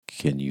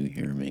Can you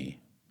hear me?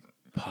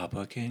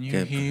 Papa, can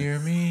you hear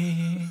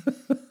me?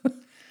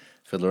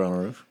 Fiddler on a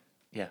Roof?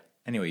 Yeah.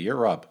 Anyway, you're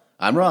Rob.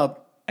 I'm Rob.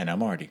 And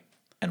I'm Artie.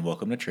 And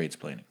welcome to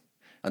Tradesplaining.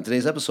 On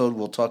today's episode,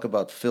 we'll talk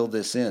about Fill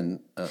This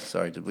In.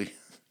 Didn't we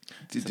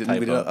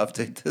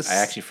update this? I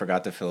actually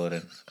forgot to fill it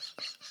in.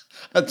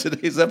 On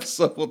today's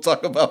episode, we'll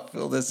talk about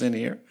Fill This In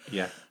here.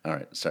 Yeah. All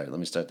right. Sorry. Let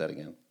me start that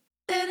again.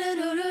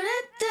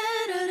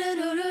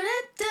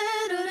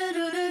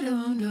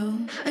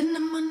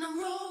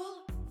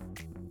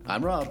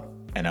 I'm Rob.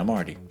 And I'm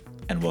Artie.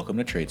 And welcome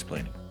to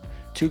Tradesplaining.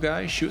 Two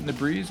guys shooting the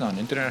breeze on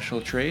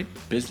international trade,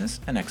 business,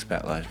 and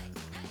expat life.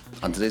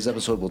 On today's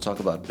episode, we'll talk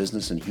about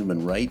business and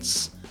human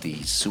rights, the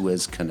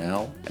Suez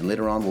Canal, and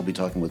later on we'll be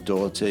talking with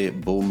Dorothee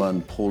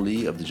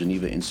Bowman-Poli of the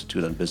Geneva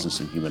Institute on Business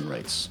and Human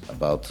Rights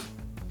about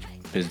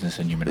business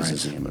and human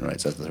business rights. and human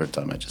rights. That's the third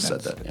time I just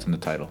said that. It's in the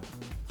title.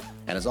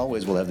 And as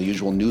always, we'll have the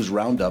usual news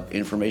roundup,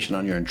 information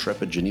on your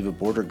intrepid Geneva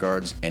border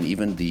guards, and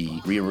even the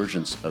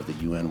reemergence of the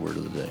UN word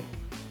of the day.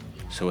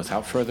 So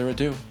without further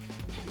ado,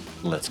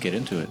 let's get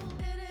into it.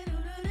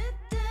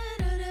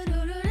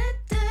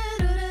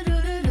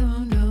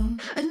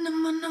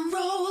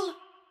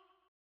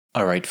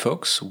 All right,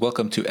 folks,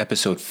 welcome to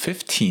episode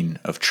 15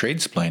 of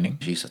Tradesplaining.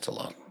 Jeez, that's a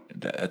lot.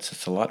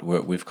 That's a lot.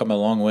 We've come a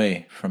long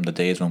way from the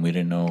days when we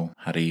didn't know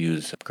how to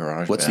use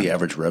GarageBand. What's the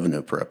average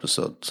revenue per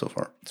episode so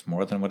far? It's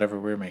more than whatever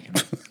we're making.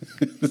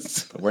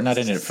 But we're not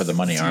in it for the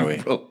money, are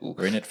we?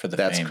 We're in it for the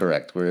That's fame.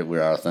 correct.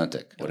 We're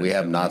authentic. We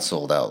have not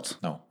sold out.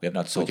 No, we have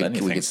not sold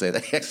anything. We could say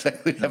that.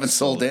 Exactly. We haven't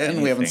sold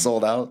in. We haven't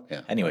sold out.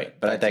 Yeah. Anyway,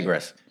 but I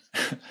digress.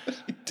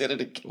 We did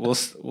it again. We'll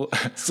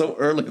So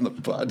early in the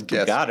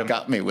podcast. Got him.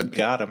 Got me with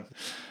Got him.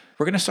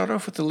 We're going to start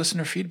off with the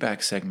listener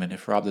feedback segment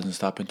if Rob doesn't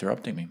stop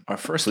interrupting me.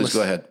 Please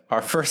go ahead.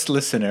 Our first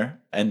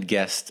listener and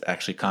guest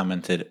actually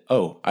commented,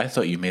 "Oh, I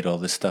thought you made all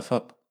this stuff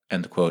up,"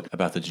 end quote,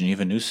 about the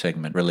Geneva News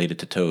segment related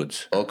to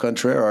toads. Au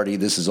contraire, Artie,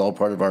 this is all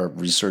part of our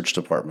research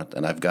department,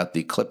 and I've got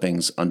the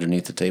clippings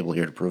underneath the table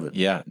here to prove it.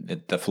 Yeah,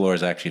 the floor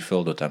is actually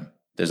filled with them.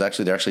 There are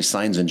actually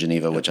signs in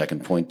Geneva which I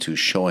can point to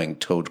showing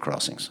toad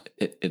crossings.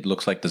 It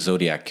looks like the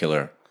Zodiac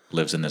Killer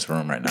lives in this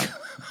room right now.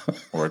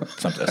 Or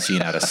a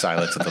scene out of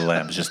Silence of the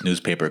Lambs, just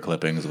newspaper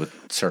clippings with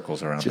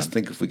circles around Just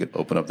them. think if we could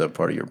open up that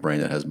part of your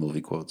brain that has movie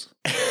quotes.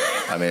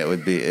 I mean, it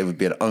would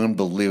be an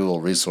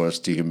unbelievable resource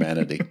to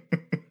humanity.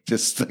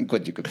 Just think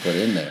what you could put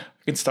in there.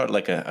 We can start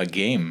like a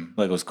game,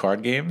 like those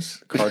card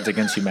games, Cards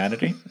Against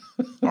Humanity,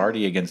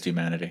 Artie Against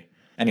Humanity.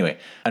 Anyway,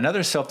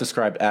 another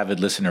self-described avid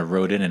listener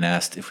wrote in and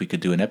asked if we could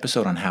do an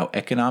episode on how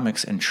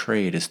economics and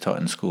trade is taught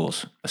in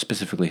schools,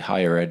 specifically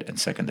higher ed and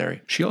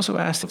secondary. She also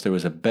asked if there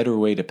was a better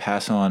way to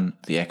pass on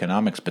the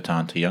economics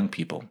baton to young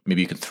people.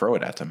 Maybe you could throw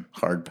it at them.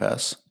 Hard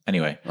pass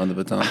Anyway. on the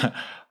baton.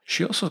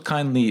 She also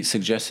kindly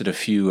suggested a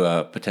few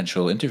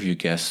potential interview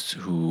guests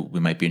who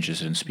we might be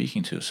interested in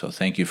speaking to. So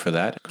thank you for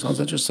that. Sounds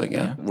interesting,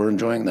 yeah. We're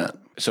enjoying that.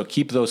 So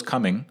keep those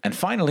coming. And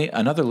finally,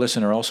 another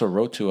listener also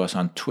wrote to us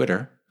on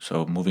Twitter.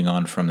 So moving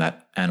on from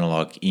that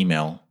analog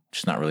email, which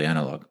is not really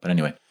analog, but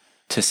anyway,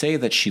 to say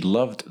that she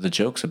loved the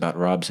jokes about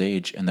Rob's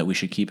age and that we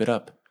should keep it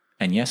up.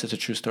 And yes, it's a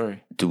true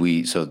story.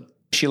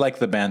 She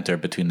liked the banter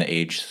between the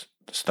age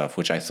stuff,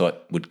 which I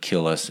thought would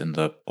kill us in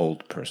the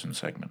old person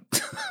segment.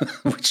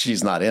 Which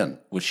she's not in.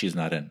 Which she's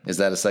not in. Is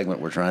that a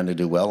segment we're trying to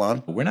do well on?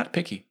 But we're not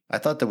picky. I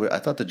thought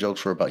the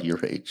jokes were about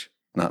your age,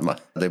 not my. Are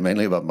they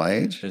mainly about my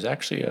age? There's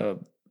actually a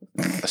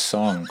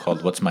song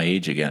called "What's My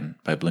Age Again"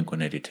 by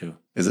Blink-182.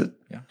 Is it?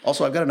 Yeah.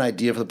 Also, I've got an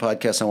idea for the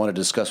podcast I want to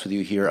discuss with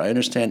you here. I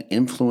understand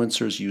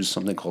influencers use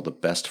something called the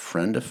best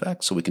friend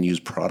effect, so we can use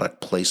product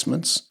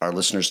placements. Our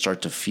listeners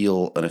start to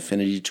feel an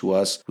affinity to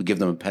us. We give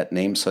them a pet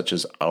name, such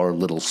as our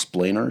little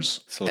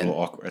splainers. It's a little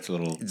awkward. It's a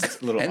little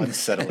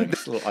unsettling.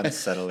 It's a little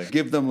unsettling.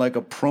 Give them like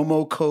a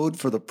promo code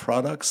for the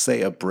product,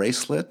 say a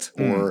bracelet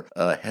or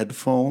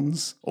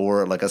headphones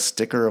or like a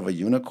sticker of a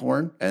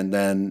unicorn. And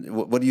then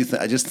what do you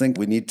think? I just think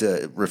we need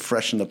to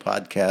refreshen the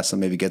podcast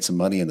and maybe get some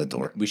money in the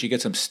door. We should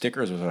get some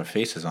stickers with our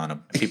faces on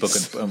them. People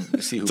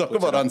can see who Talk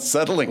about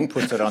unsettling. Who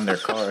puts it on their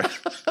car.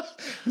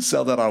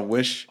 Sell that on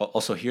Wish.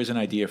 Also, here's an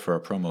idea for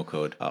a promo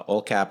code.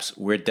 All caps,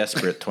 we're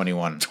desperate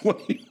 21.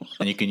 21.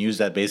 And you can use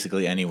that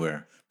basically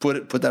anywhere.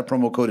 Put that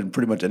promo code in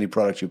pretty much any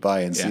product you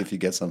buy and see if you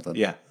get something.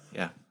 Yeah.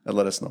 And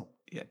let us know.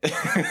 Yeah.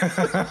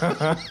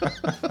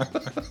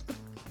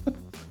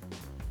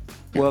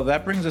 Well,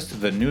 that brings us to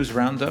the news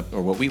roundup,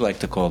 or what we like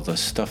to call the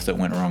stuff that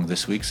went wrong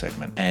this week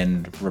segment.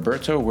 And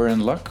Roberto, we're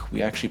in luck.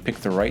 We actually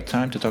picked the right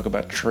time to talk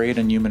about trade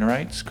and human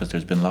rights because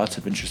there's been lots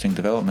of interesting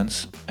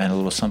developments and a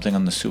little something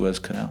on the Suez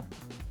Canal.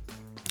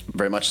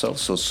 Very much so.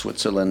 So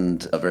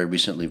Switzerland very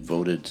recently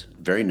voted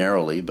very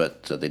narrowly,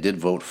 but they did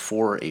vote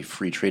for a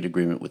free trade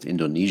agreement with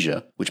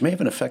Indonesia, which may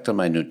have an effect on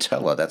my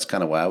Nutella. That's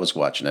kind of why I was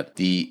watching it.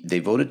 They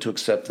voted to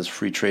accept this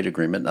free trade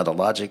agreement. Now, the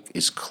logic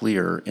is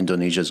clear.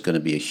 Indonesia is going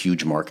to be a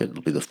huge market.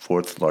 It'll be the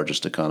fourth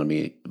largest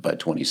economy by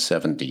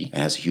 2070. It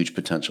has huge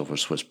potential for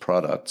Swiss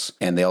products.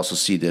 And they also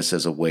see this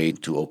as a way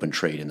to open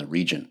trade in the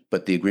region.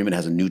 But the agreement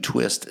has a new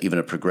twist, even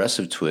a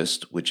progressive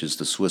twist, which is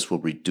the Swiss will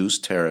reduce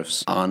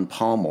tariffs on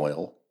palm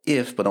oil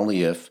if, but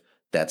only if,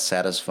 that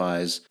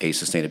satisfies a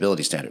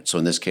sustainability standard. So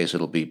in this case,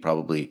 it'll be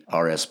probably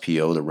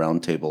RSPO, the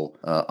Roundtable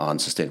on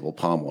Sustainable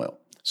Palm Oil.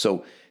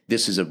 So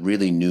this is a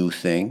really new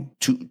thing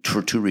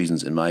for two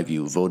reasons, in my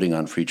view: voting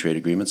on free trade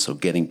agreements, so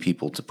getting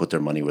people to put their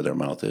money where their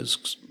mouth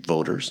is,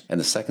 voters. And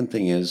the second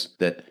thing is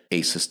that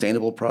a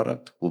sustainable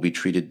product will be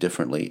treated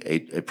differently.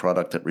 A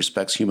product that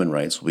respects human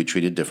rights will be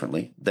treated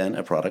differently than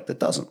a product that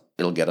doesn't.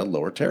 It'll get a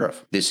lower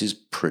tariff. This is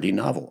pretty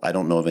novel. I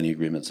don't know of any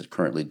agreements that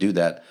currently do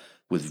that,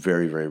 with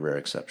very, very rare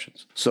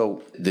exceptions.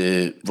 So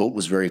the vote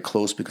was very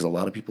close because a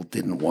lot of people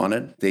didn't want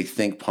it. They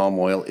think palm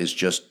oil is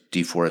just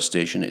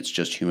deforestation, it's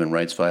just human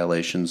rights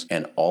violations,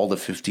 and all the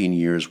 15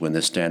 years when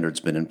this standard's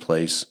been in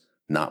place,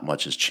 not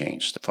much has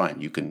changed.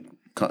 Fine, you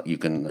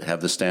can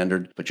have the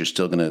standard, but you're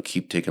still going to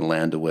keep taking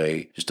land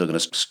away. You're still going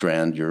to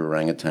strand your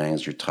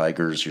orangutans, your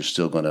tigers. You're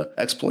still going to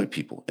exploit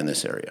people in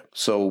this area.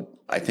 So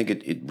I think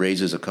it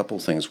raises a couple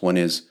things. One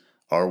is,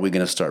 are we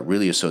going to start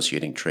really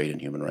associating trade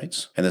and human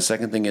rights? And the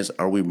second thing is,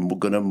 are we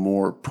going to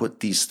more put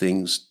these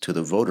things to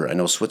the voter? I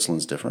know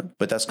Switzerland's different,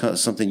 but that's kind of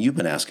something you've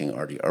been asking,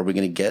 Artie. Are we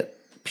going to get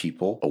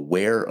people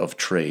aware of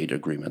trade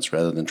agreements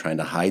rather than trying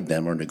to hide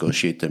them or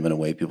negotiate them in a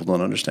way people don't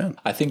understand?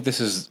 I think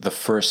this is the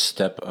first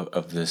step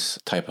of this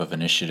type of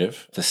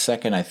initiative. The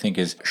second, I think,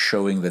 is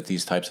showing that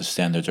these types of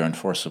standards are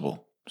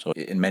enforceable. So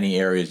in many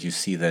areas, you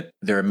see that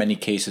there are many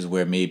cases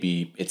where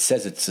maybe it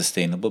says it's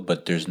sustainable,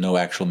 but there's no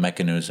actual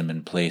mechanism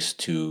in place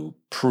to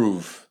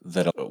prove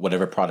that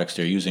whatever products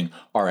they're using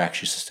are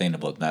actually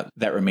sustainable.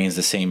 That remains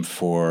the same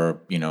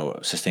for,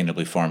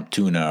 sustainably farmed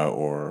tuna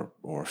or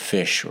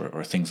fish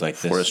or things like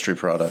this.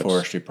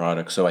 Forestry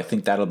products. So I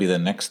think that'll be the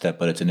next step,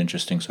 but it's an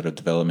interesting sort of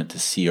development to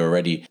see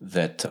already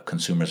that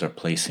consumers are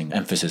placing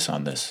emphasis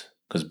on this,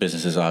 because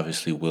businesses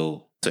obviously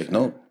will take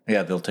note.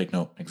 Yeah, they'll take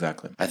note.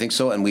 Exactly. I think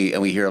so. And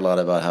we hear a lot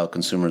about how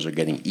consumers are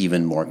getting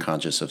even more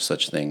conscious of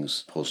such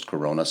things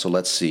post-corona. So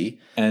let's see.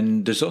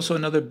 And there's also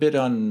another bit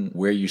on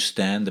where you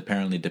stand.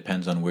 Apparently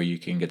depends on where you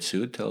can get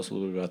sued. Tell us a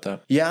little bit about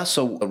that. Yeah.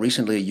 So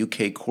recently a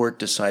UK court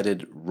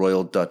decided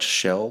Royal Dutch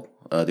Shell,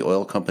 the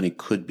oil company,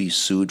 could be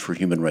sued for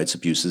human rights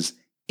abuses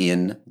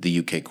in the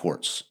UK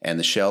courts. And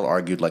the Shell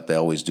argued, like they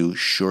always do,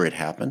 sure, it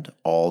happened.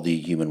 All the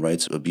human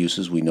rights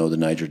abuses. We know the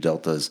Niger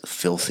Delta is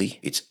filthy.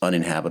 It's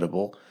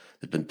uninhabitable.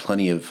 There's been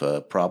plenty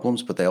of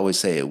problems, but they always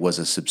say it was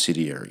a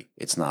subsidiary.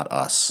 It's not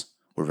us.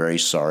 We're very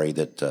sorry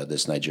that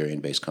this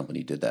Nigerian-based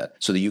company did that.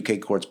 So the UK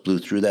courts blew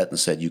through that and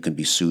said you can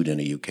be sued in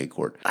a UK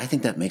court. I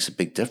think that makes a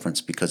big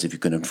difference, because if you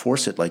can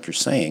enforce it, like you're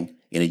saying,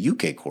 in a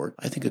UK court,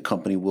 I think a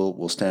company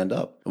will stand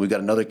up. And we've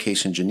got another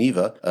case in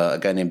Geneva. A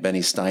guy named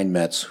Benny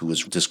Steinmetz, who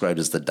was described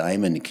as the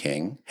Diamond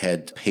King,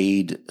 had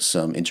paid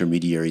some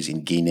intermediaries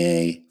in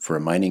Guinea for a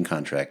mining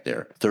contract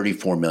there.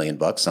 $34 million.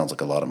 Sounds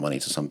like a lot of money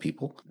to some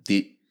people.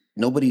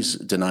 Nobody's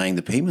denying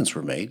the payments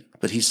were made,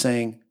 but he's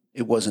saying,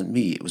 it wasn't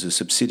me. It was a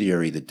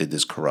subsidiary that did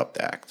this corrupt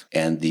act.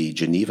 And the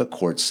Geneva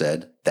court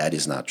said, that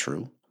is not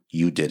true.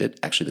 You did it.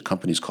 Actually, the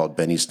company's called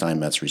Benny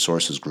Steinmetz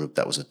Resources Group.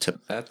 That was a tip.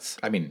 I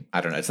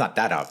don't know. It's not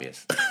that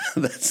obvious.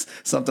 That's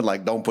something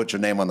like, don't put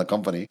your name on the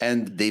company.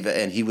 And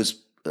he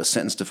was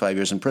sentenced to 5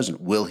 years in prison.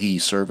 Will he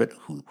serve it?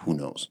 Who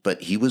knows?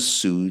 But he was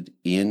sued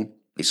in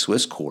a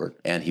Swiss court,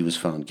 and he was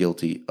found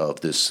guilty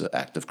of this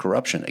act of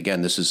corruption.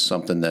 Again, this is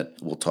something that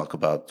we'll talk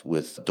about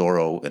with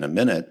Doro in a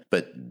minute,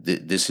 but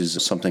this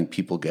is something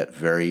people get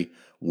very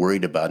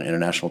worried about in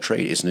international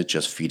trade. Isn't it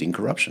just feeding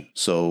corruption?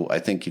 So I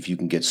think if you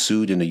can get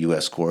sued in a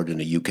U.S. court, in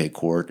a UK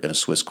court, in a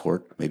Swiss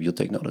court, maybe you'll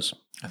take notice.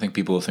 I think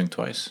people will think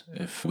twice.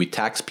 If we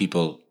tax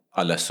people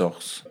à la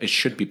source, it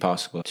should be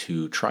possible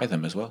to try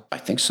them as well. I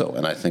think so.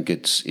 And I think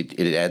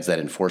it adds that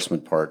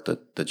enforcement part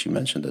that you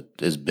mentioned that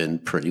has been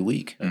pretty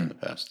weak in the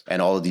past.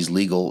 And all of these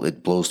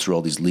it blows through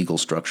all these legal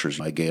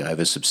structures. I have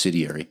a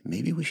subsidiary.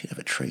 Maybe we should have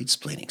a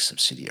trade-splaining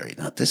subsidiary.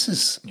 Now, this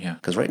is... Yeah.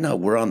 Because right now,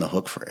 we're on the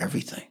hook for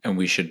everything. And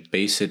we should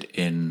base it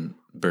in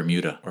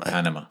Bermuda or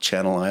Panama.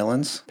 Channel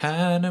Islands?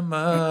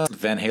 Panama.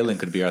 Van Halen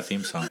could be our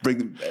theme song.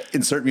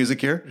 Insert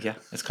music here? Yeah,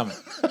 it's coming.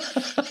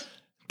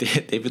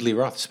 David Lee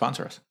Roth,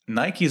 sponsor us.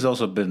 Nike's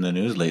also been in the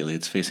news lately.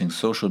 It's facing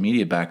social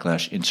media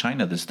backlash in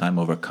China this time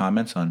over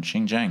comments on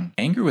Xinjiang.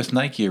 Anger with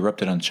Nike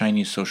erupted on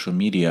Chinese social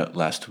media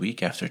last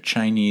week after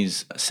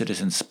Chinese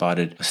citizens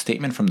spotted a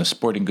statement from the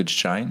sporting goods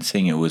giant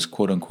saying it was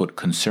quote-unquote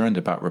concerned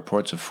about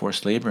reports of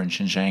forced labor in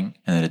Xinjiang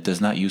and that it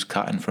does not use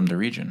cotton from the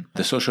region.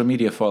 The social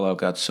media fallout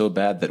got so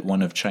bad that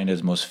one of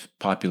China's most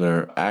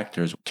popular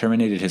actors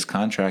terminated his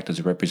contract as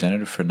a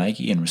representative for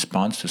Nike in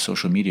response to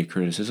social media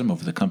criticism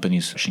over the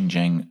company's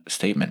Xinjiang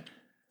statement.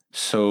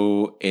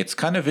 So it's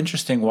kind of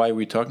interesting why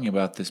we're talking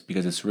about this,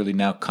 because it's really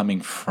now coming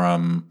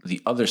from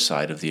the other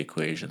side of the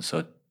equation.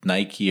 So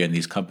Nike and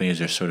these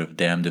companies are sort of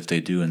damned if they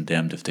do and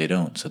damned if they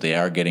don't. So they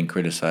are getting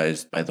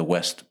criticized by the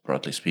West,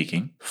 broadly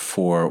speaking,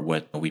 for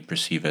what we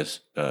perceive as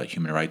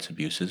human rights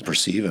abuses.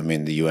 Perceive? I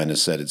mean, the UN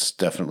has said it's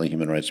definitely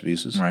human rights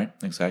abuses. Right,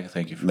 exactly.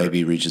 Thank you for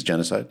Maybe reaches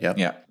genocide. Yeah.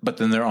 Yeah. But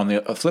then they're on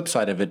the flip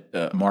side of it,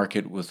 a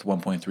market with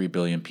 1.3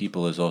 billion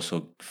people is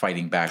also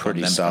fighting back Pretty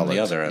on them solid. from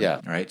the other.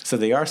 Yeah. Right. So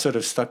they are sort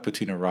of stuck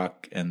between a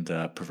rock and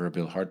a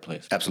proverbial hard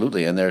place.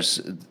 Absolutely. And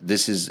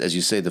this is, as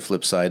you say, the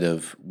flip side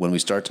of when we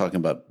start talking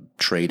about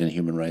trade and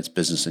human rights,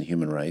 business and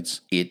human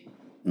rights, it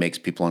makes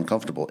people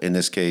uncomfortable. In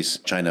this case,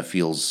 China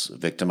feels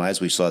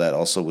victimized. We saw that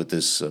also with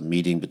this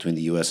meeting between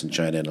the U.S. and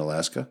China in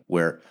Alaska,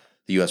 where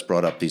the U.S.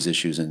 brought up these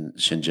issues in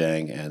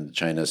Xinjiang and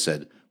China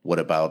said, what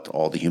about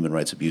all the human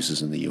rights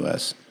abuses in the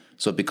U.S.?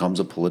 So it becomes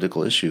a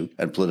political issue,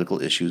 and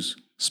political issues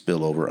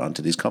spill over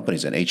onto these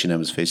companies. And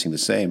H&M is facing the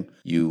same.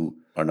 You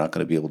are not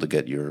going to be able to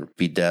get your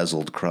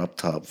bedazzled crop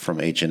top from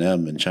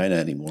H&M in China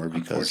anymore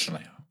because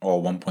Unfortunately.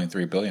 All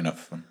 1.3 billion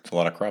of them. It's a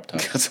lot of crop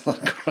tops. that's a lot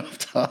of crop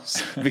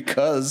tops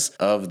because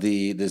of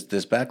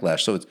this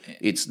backlash. So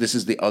this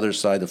is the other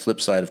side, the flip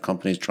side of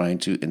companies trying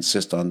to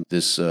insist on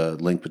this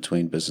link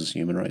between business and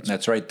human rights.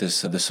 That's right. The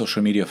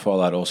social media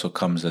fallout also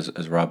comes,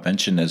 as Rob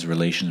mentioned, as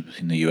relations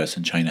between the U.S.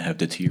 and China have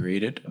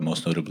deteriorated,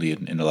 most notably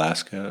in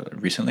Alaska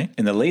recently.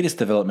 In the latest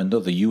development, though,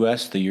 the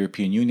U.S., the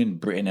European Union,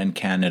 Britain, and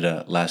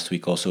Canada last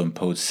week also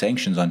imposed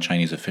sanctions on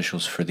Chinese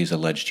officials for these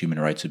alleged human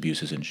rights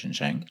abuses in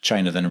Xinjiang.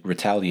 China then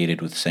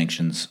retaliated with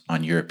sanctions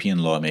on European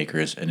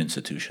lawmakers and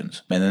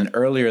institutions. And then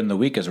earlier in the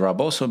week, as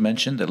Rob also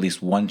mentioned, at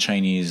least one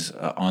Chinese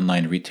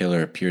online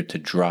retailer appeared to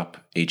drop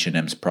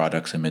H&M's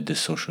products amid this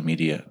social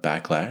media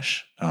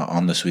backlash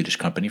on the Swedish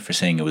company for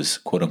saying it was,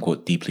 quote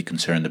unquote, deeply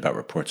concerned about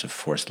reports of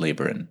forced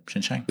labor in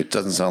Xinjiang. It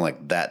doesn't sound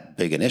like that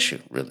big an issue,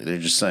 really. They're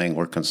just saying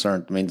we're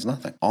concerned means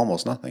nothing,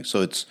 almost nothing.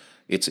 So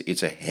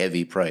it's a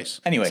heavy price.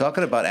 Anyway,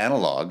 talking about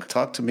analog,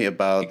 talk to me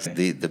about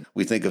the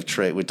we think of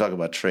trade. We talk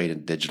about trade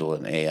and digital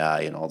and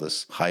AI and all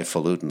this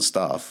highfalutin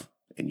stuff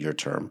in your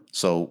term.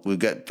 So we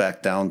get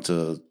back down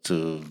to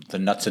the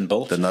nuts and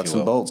bolts. The nuts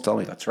and bolts. Tell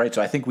me. That's right.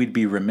 So I think we'd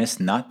be remiss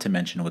not to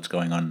mention what's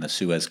going on in the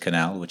Suez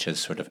Canal, which has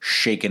sort of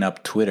shaken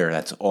up Twitter.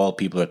 That's all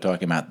people are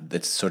talking about.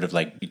 It's sort of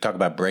like you talk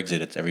about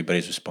Brexit. It's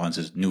everybody's response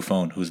is new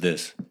phone. Who's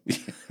this?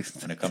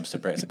 When it comes to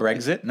Brexit.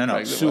 Brexit? No,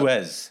 Brexit,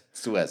 Suez.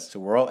 Suez. So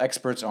we're all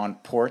experts on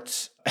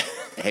ports.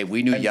 Hey,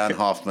 we knew Jan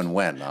Hoffman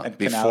when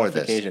before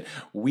this.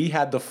 We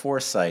had the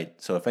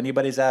foresight. So if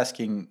anybody's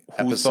asking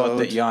who thought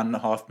that Jan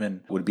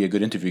Hoffman would be a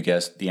good interview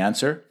guest, the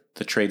answer,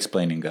 the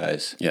Tradesplaining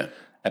guys. Yeah.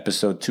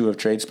 Episode 2 of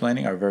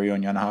Tradesplaining, our very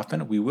own Jan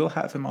Hoffman. We will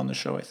have him on the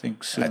show, I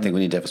think, soon. I think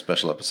we need to have a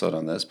special episode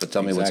on this, but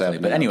tell me what's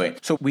happening. But anyway,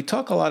 so we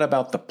talk a lot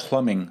about the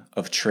plumbing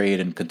of trade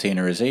and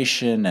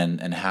containerization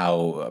and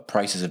how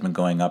prices have been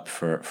going up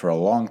for a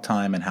long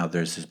time and how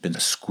there's been a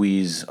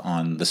squeeze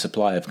on the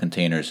supply of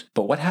containers.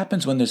 But what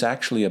happens when there's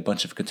actually a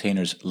bunch of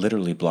containers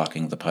literally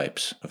blocking the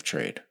pipes of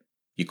trade?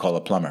 You call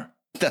a plumber.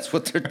 That's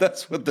what they're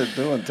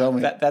doing. Tell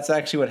me. That's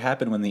actually what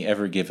happened when the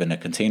Ever Given, a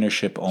container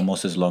ship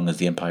almost as long as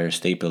the Empire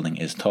State Building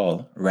is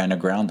tall, ran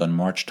aground on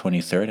March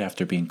 23rd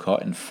after being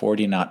caught in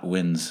 40-knot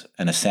winds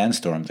and a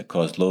sandstorm that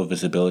caused low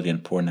visibility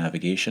and poor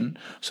navigation.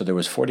 So there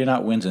was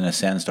 40-knot winds and a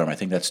sandstorm. I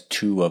think that's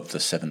 2 of the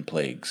 7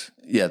 plagues.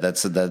 Yeah,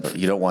 that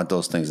you don't want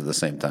those things at the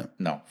same time.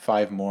 No,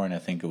 5 more, and I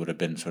think it would have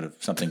been sort of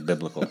something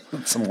biblical.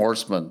 Some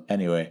horsemen.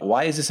 Anyway,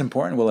 why is this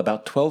important? Well,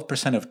 about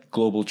 12% of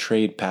global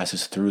trade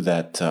passes through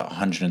that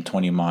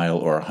 120-mile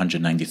or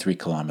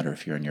 193-kilometer,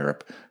 if you're in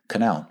Europe,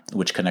 canal,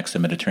 which connects the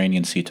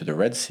Mediterranean Sea to the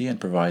Red Sea and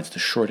provides the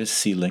shortest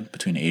sea link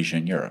between Asia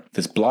and Europe.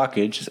 This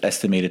blockage is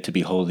estimated to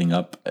be holding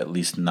up at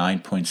least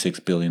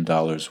 $9.6 billion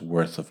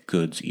worth of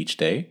goods each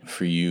day.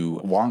 For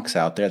you wonks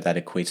out there, that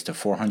equates to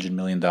 $400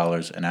 million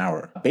an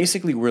hour.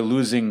 Basically, we're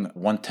losing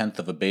 1/10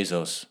 of a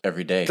Bezos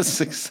every day. This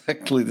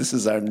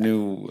is our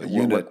new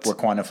unit. We're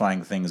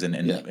quantifying things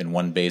in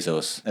one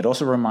Bezos. It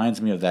also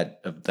reminds me of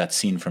that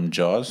scene from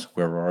Jaws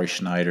where Rory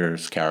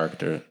Schneider's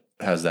character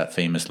has that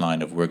famous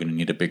line of, we're going to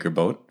need a bigger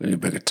boat. We need a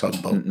bigger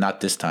tugboat.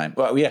 Not this time.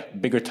 Well, yeah,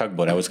 bigger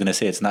tugboat. I was going to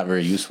say it's not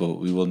very useful.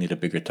 We will need a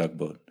bigger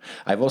tugboat.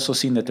 I've also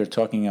seen that they're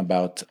talking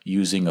about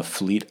using a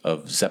fleet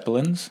of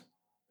Zeppelins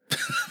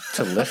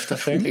to lift a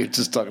thing. You're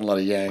just talking a lot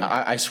of yang.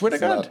 I swear to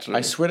God.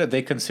 I swear that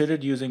they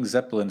considered using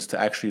Zeppelins to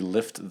actually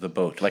lift the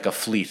boat, like a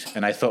fleet.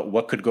 And I thought,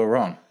 what could go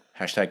wrong? #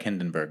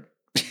 Hindenburg.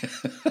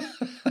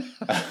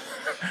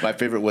 My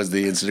favorite was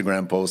the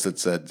Instagram post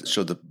that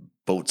showed the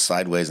boat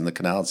sideways in the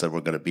canal and said,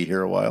 we're going to be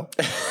here a while.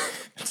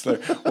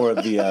 Or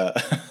the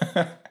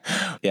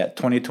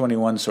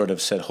 2021 sort of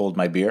said, hold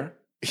my beer.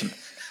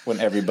 When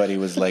everybody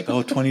was like,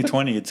 oh,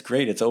 2020, it's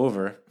great, it's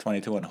over.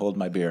 2021, hold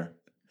my beer.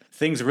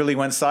 Things really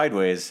went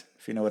sideways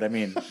if you know what I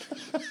mean.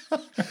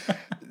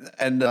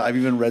 And I've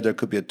even read there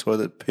could be a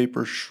toilet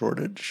paper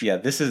shortage. Yeah,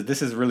 this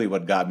is really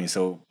what got me.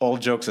 So all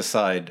jokes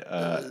aside,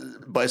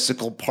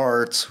 Bicycle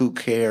parts, who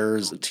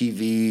cares?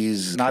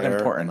 TVs. not care?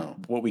 important. No.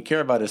 What we care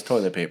about is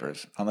toilet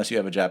papers, unless you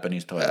have a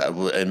Japanese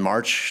toilet. In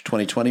March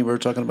 2020, we were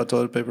talking about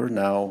toilet paper.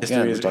 Now,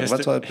 again, we're talking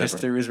about toilet paper.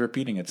 History is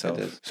repeating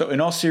itself. So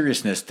in all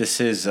seriousness, this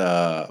is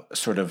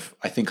sort of,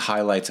 I think,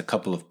 highlights a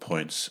couple of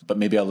points. But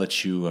maybe I'll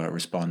let you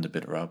respond a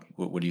bit, Rob.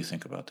 What do you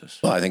think about this?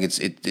 Well, I think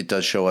it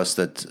does show us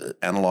that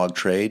analog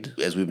trade,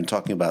 as we've been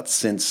talking about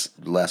since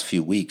the last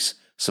few weeks,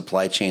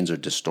 supply chains are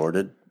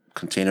distorted.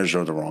 Containers are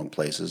in the wrong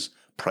places.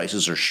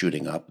 Prices are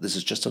shooting up. This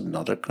is just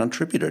another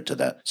contributor to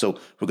that. So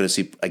we're going to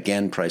see,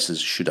 again, prices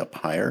shoot up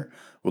higher.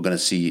 We're going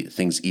to see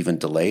things even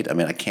delayed. I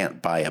mean, I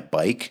can't buy a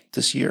bike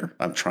this year.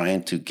 I'm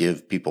trying to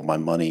give people my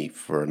money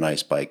for a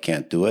nice bike.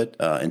 Can't do it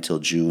until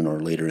June or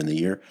later in the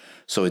year.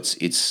 So I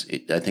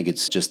think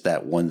it's just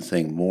that one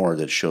thing more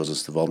that shows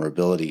us the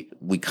vulnerability.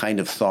 We kind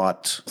of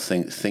thought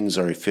things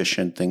are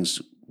efficient,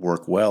 things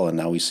work well, and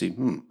now we see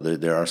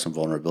there are some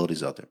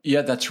vulnerabilities out there.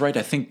 Yeah, that's right.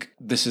 I think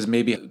this is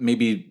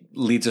maybe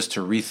leads us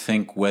to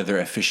rethink whether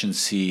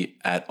efficiency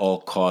at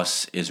all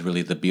costs is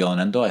really the be all and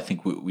end all. I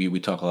think we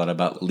talk a lot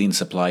about lean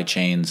supply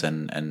chains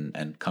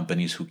and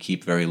companies who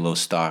keep very low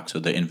stock, so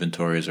the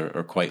inventories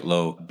are quite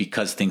low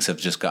because things have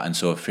just gotten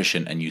so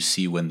efficient. And you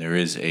see when there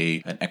is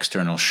an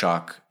external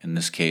shock, in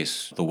this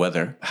case the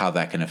weather, how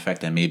that can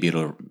affect, and maybe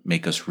it'll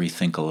make us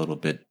rethink a little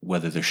bit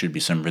whether there should be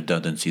some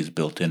redundancies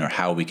built in or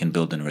how we can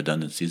build in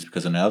redundancies.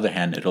 Because on the other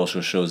hand, it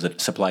also shows that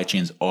supply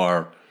chains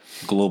are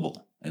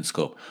global in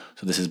scope.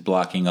 So this is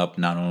blocking up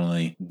not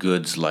only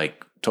goods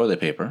like toilet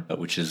paper,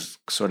 which is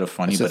sort of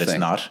funny, but it's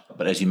not.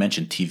 But as you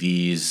mentioned,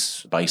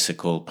 TVs,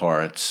 bicycle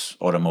parts,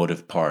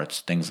 automotive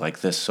parts, things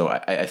like this. So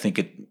I think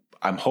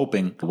I'm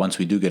hoping once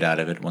we do get out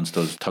of it, once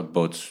those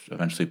tugboats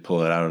eventually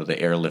pull it out of the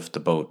airlift the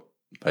boat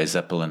by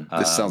Zeppelin.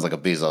 This sounds like a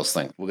Bezos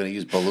thing. We're going to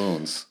use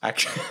balloons.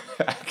 Actually,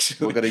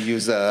 we're going to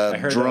use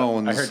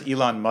drones. I heard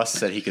Elon Musk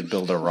said he could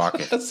build a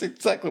rocket. That's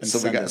exactly.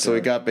 So we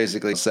got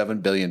basically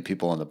 7 billion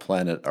people on the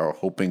planet are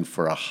hoping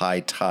for a high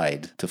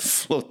tide to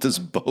float this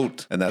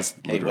boat, and that's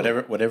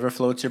whatever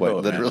floats your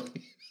boat.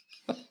 Literally.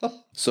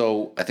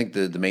 So I think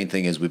the main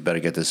thing is we better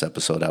get this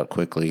episode out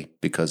quickly,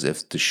 because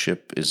if the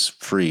ship is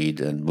freed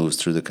and moves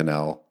through the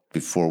canal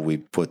before we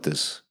put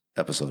this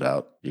episode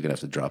out, you're gonna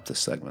have to drop this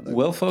segment.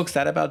 Well, folks,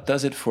 that about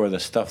does it for the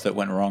stuff that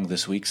went wrong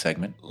this week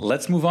segment.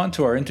 Let's move on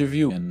to our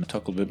interview and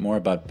talk a little bit more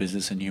about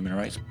business and human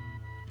rights.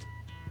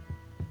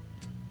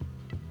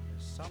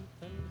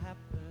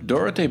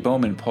 Dorothee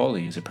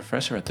Bowman-Pauly is a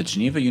professor at the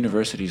Geneva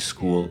University's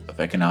School of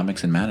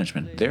Economics and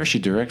Management. There she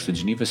directs the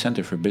Geneva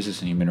Center for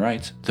Business and Human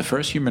Rights, the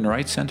first human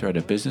rights center at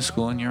a business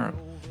school in Europe.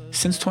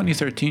 Since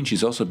 2013,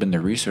 she's also been the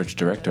research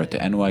director at the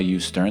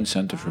NYU Stern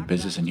Center for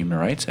Business and Human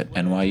Rights at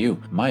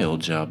NYU, my old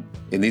job.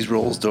 In these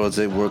roles,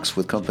 Dorothee works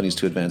with companies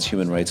to advance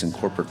human rights in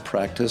corporate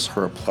practice.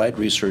 Her applied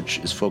research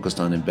is focused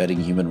on embedding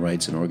human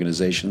rights in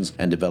organizations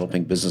and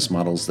developing business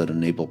models that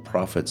enable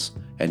profits.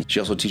 And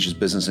she also teaches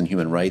business and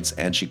human rights,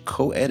 and she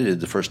co-edited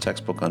the first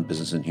textbook on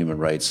business and human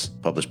rights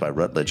published by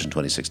Routledge in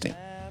 2016.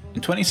 In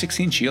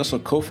 2016, she also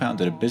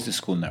co-founded a business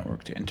school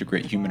network to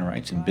integrate human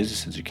rights in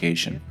business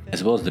education,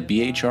 as well as the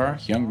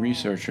BHR Young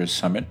Researchers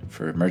Summit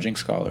for Emerging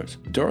Scholars.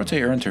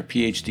 Dorothee earned her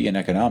PhD in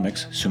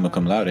economics, summa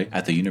cum laude,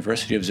 at the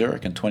University of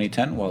Zurich in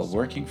 2010 while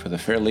working for the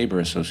Fair Labor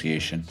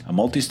Association, a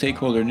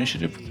multi-stakeholder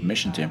initiative with a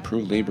mission to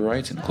improve labor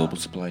rights in global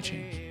supply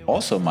chains.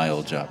 Also my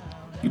old job.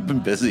 You've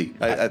been busy.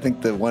 I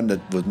think the one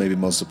that was maybe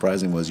most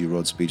surprising was you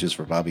wrote speeches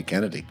for Bobby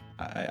Kennedy.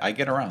 I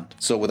get around.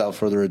 So without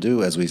further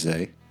ado, as we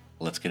say,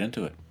 let's get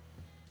into it.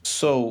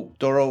 So,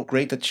 Doro,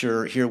 great that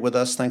you're here with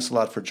us. Thanks a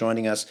lot for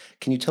joining us.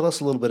 Can you tell us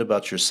a little bit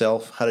about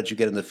yourself? How did you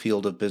get in the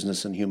field of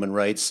business and human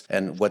rights?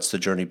 And what's the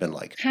journey been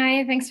like?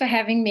 Hi, thanks for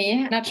having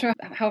me. Not sure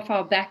how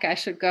far back I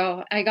should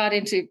go. I got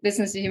into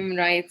business and human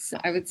rights,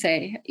 I would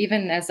say,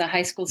 even as a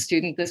high school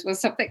student. This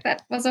was something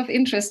that was of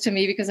interest to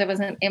me because I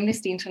was an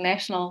Amnesty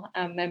International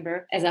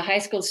member as a high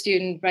school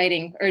student,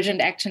 writing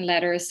urgent action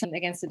letters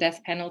against the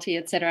death penalty,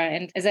 etc.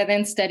 And as I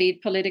then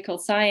studied political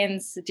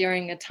science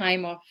during a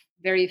time of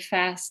very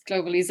fast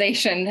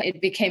globalization,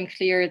 it became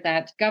clear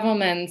that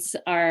governments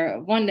are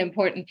one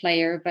important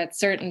player, but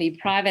certainly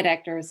private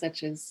actors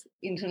such as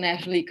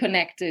internationally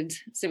connected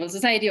civil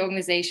society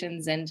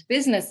organizations and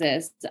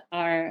businesses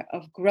are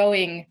of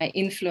growing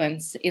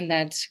influence in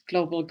that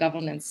global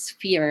governance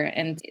sphere.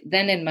 And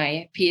then in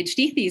my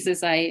PhD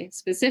thesis, I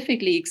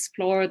specifically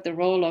explored the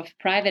role of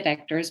private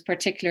actors,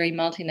 particularly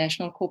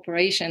multinational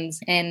corporations.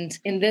 And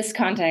in this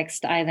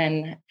context, I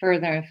then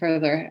further and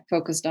further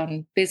focused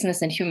on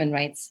business and human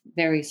rights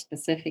very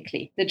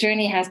specifically. The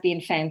journey has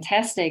been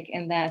fantastic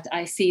in that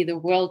I see the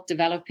world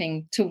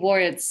developing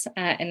towards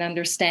an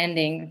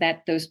understanding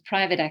that those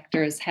private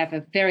actors have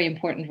a very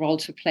important role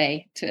to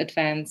play to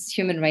advance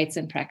human rights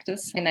in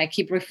practice. And I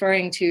keep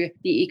referring to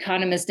the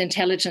Economist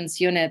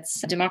Intelligence Unit's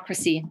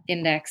Democracy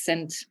Index,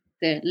 and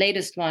the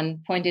latest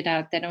one pointed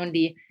out that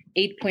only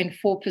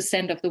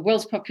 8.4% of the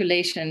world's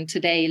population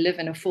today live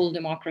in a full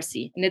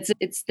democracy. And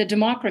it's the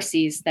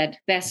democracies that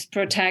best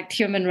protect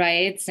human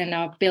rights and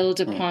are built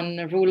upon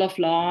the rule of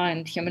law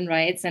and human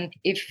rights. And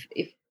if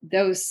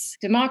those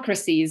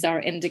democracies are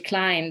in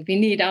decline, we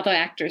need other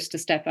actors to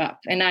step up.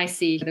 And I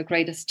see the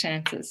greatest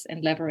chances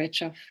and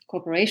leverage of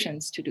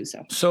corporations to do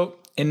so. So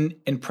in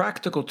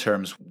practical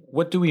terms,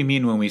 what do we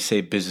mean when we say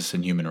business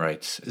and human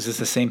rights? Is this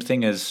the same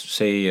thing as,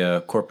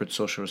 say, corporate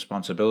social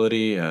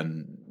responsibility?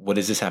 And what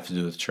does this have to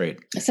do with trade?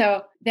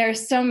 So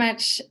there's so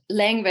much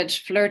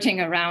language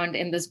flirting around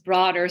in this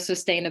broader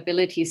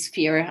sustainability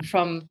sphere,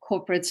 from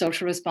corporate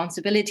social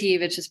responsibility,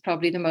 which is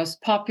probably the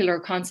most popular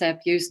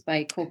concept used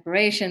by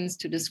corporations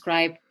to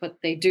describe what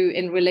they do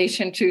in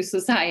relation to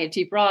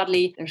society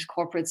broadly. There's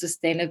corporate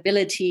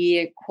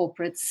sustainability,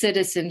 corporate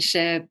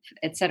citizenship,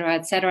 et cetera,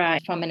 et cetera.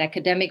 From an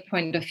academic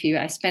point of view,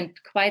 I spent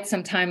quite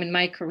some time in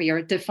my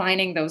career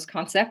defining those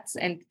concepts,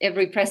 and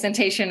every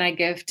presentation I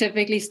give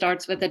typically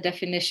starts with a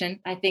definition.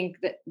 I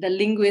think that the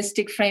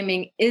linguistic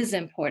framing is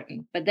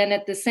important. But then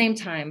at the same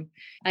time,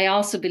 I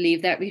also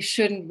believe that we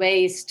shouldn't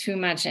waste too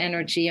much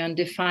energy on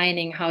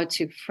defining how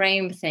to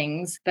frame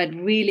things, but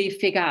really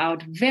figure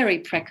out very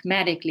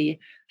pragmatically,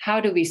 how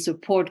do we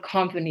support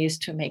companies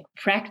to make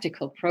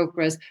practical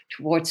progress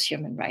towards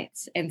human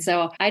rights? And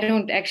so I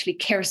don't actually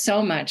care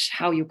so much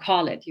how you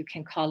call it. You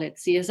can call it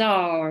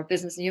CSR or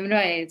business and human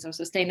rights or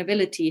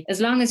sustainability. As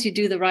long as you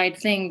do the right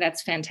thing,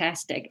 that's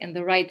fantastic. And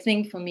the right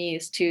thing for me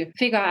is to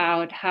figure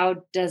out,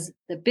 how does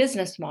the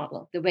business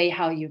model, the way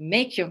how you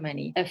make your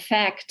money,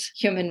 affect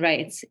human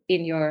rights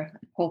in your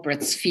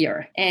corporate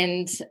sphere?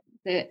 And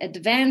the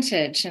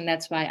advantage, and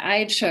that's why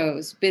I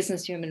chose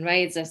business human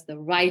rights as the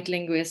right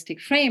linguistic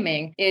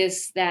framing,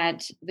 is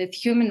that with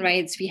human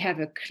rights, we have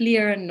a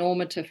clear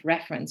normative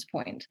reference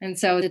point. And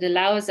so it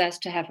allows us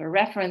to have a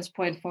reference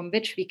point from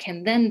which we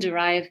can then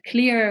derive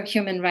clear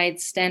human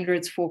rights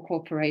standards for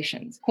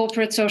corporations.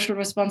 Corporate social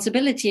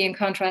responsibility, in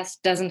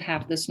contrast, doesn't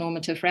have this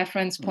normative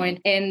reference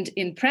point. And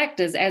in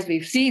practice, as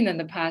we've seen in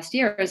the past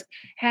years,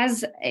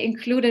 has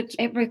included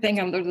everything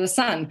under the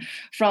sun,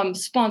 from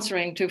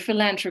sponsoring to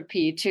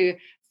philanthropy to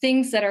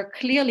things that are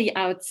clearly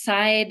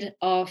outside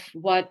of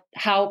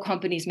how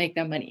companies make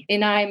their money.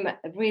 And I'm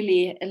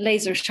really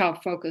laser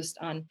sharp focused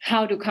on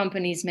how do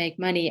companies make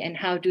money and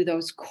how do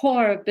those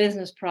core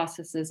business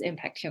processes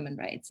impact human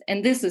rights.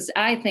 And this is,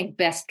 I think,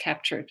 best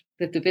captured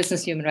with the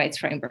business human rights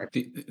framework.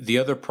 The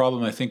other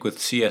problem, I think, with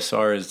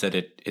CSR is that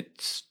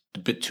it's a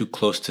bit too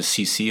close to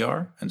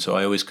CCR. And so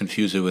I always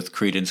confuse it with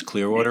Creedence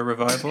Clearwater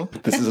Revival.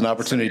 This is an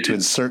opportunity to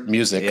insert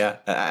music. Yeah.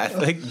 I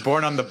think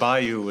Born on the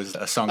Bayou was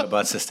a song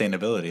about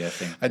sustainability, I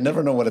think. I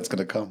never know when it's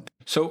going to come.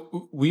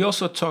 So we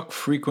also talk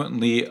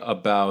frequently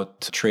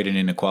about trade and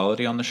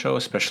inequality on the show,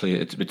 especially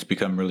it's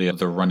become really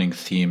the running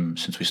theme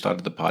since we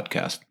started the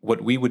podcast.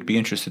 What we would be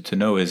interested to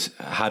know is,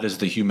 how does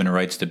the human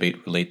rights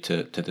debate relate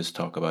to this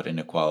talk about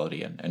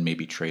inequality and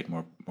maybe trade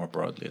more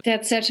broadly?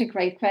 That's such a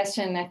great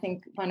question. I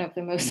think one of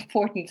the most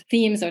important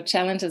themes or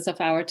challenges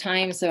of our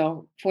time.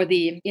 So for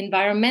the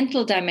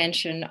environmental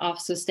dimension of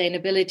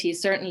sustainability,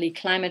 certainly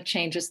climate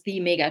change is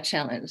the mega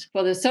challenge.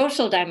 For the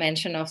social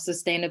dimension of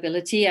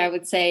sustainability, I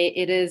would say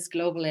it is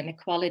global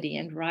inequality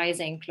and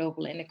rising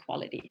global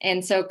inequality.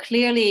 And so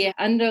clearly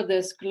under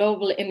this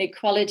global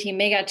inequality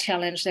mega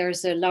challenge,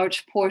 there's a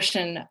large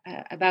portion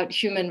about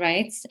human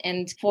rights.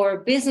 And for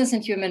business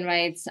and human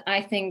rights,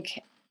 I think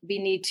we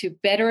need to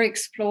better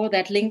explore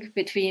that link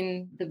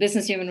between the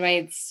business human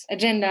rights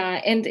agenda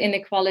and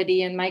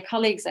inequality. And my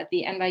colleagues at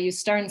the NYU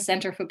Stern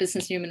Center for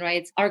Business Human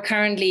Rights are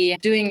currently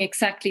doing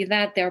exactly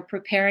that. They're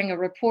preparing a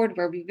report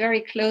where we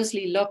very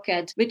closely look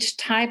at which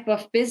type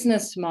of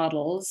business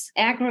models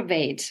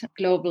aggravate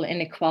global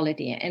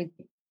inequality. And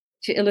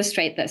to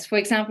illustrate this, for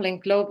example,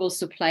 in global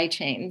supply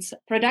chains,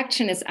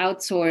 production is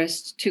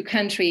outsourced to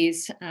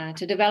countries,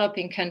 to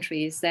developing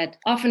countries that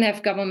often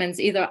have governments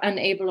either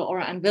unable or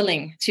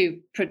unwilling to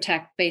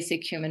protect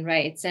basic human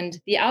rights. And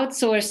the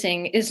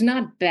outsourcing is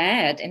not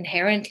bad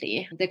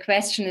inherently. The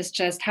question is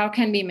just, how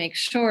can we make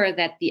sure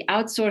that the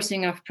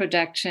outsourcing of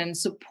production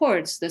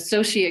supports the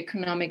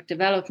socioeconomic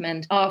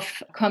development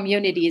of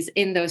communities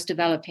in those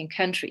developing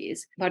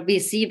countries? What we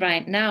see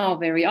right now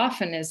very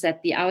often is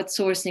that the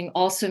outsourcing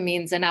also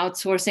means an outsourcing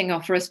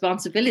of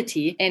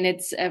responsibility. And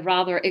it's a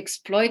rather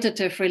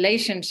exploitative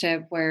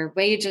relationship where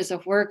wages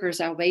of workers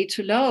are way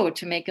too low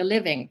to make a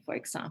living, for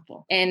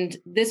example. And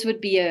this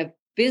would be a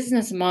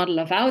business model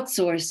of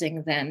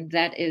outsourcing then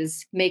that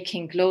is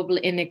making global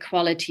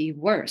inequality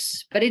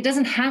worse. But it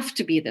doesn't have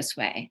to be this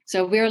way.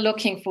 So we're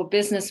looking for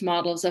business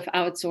models of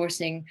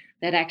outsourcing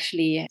that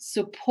actually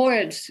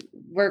support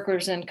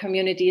workers and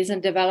communities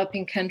in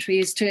developing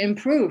countries to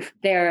improve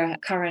their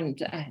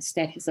current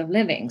status of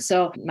living.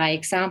 So my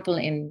example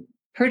in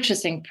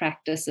purchasing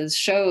practices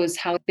shows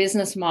how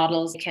business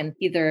models can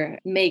either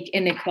make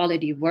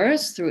inequality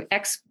worse through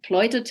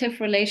exploitative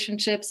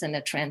relationships and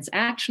a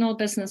transactional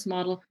business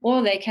model,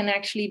 or they can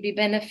actually be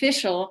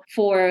beneficial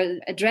for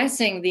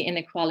addressing the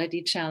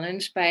inequality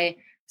challenge by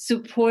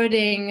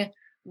supporting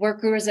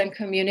workers and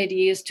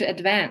communities to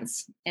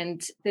advance.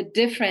 And the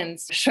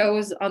difference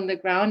shows on the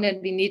ground,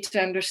 and we need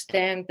to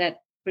understand that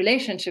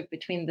relationship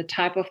between the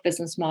type of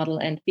business model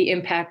and the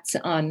impacts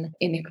on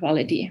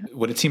inequality.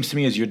 What it seems to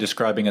me is you're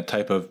describing a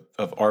type of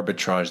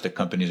arbitrage that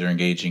companies are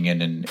engaging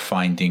in and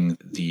finding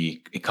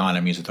the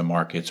economies of the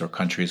markets or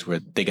countries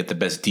where they get the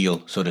best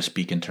deal, so to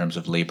speak, in terms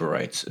of labor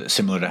rights,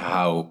 similar to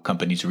how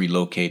companies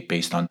relocate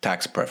based on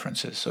tax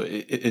preferences. So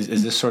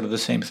is this sort of the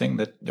same thing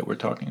that we're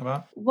talking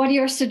about? What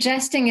you're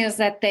suggesting is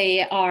that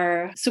they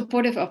are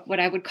supportive of what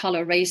I would call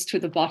a race to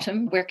the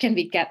bottom. Where can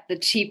we get the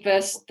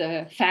cheapest,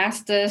 the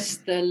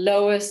fastest, the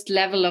lowest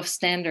level of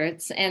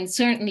standards? And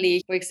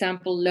certainly, for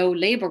example, low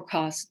labor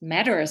cost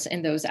matters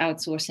in those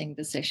outsourcing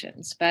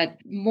decisions. But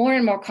more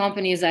and more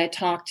companies I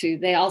talk to,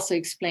 they also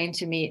explain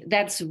to me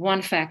that's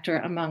one factor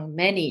among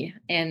many.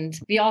 And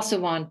we also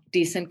want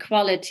decent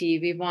quality.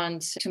 We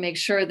want to make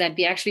sure that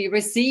we actually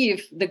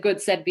receive the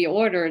goods that we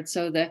ordered.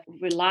 So the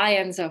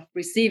reliance of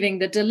receiving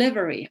the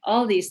delivery,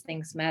 all these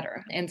things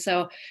matter. And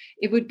so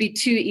it would be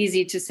too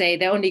easy to say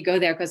they only go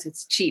there because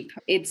it's cheap.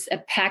 It's a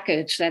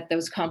package that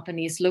those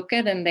companies look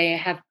at, and they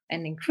have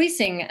an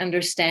increasing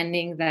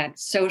understanding that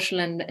social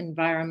and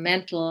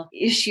environmental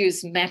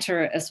issues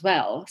matter as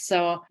well.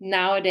 So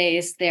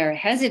nowadays they're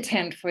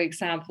hesitant, for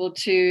example,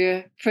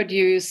 to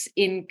produce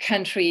in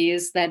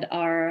countries that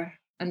are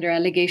under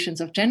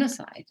allegations of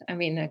genocide. I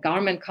mean, a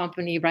garment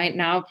company right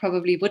now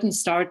probably wouldn't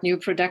start new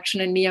production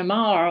in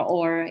Myanmar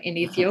or in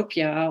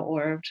Ethiopia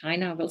or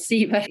China, we'll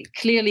see. But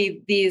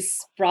clearly these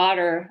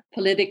broader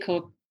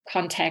political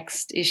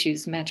context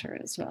issues matter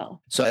as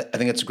well. So I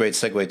think it's a great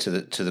segue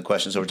to the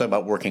question. So we're talking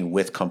about working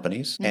with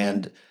companies,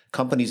 and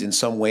companies in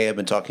some way have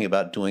been talking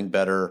about doing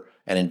better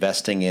and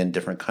investing in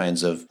different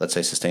kinds of, let's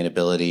say,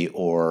 sustainability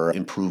or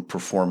improved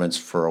performance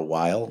for a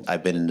while.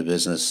 I've been in the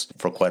business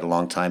for quite a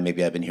long time.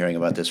 Maybe I've been hearing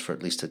about this for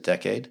at least a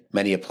decade.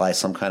 Many apply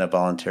some kind of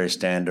voluntary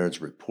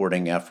standards,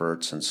 reporting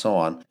efforts, and so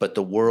on. But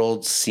the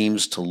world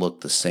seems to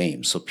look the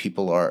same. So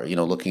people are,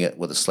 looking at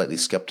with a slightly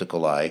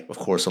skeptical eye. Of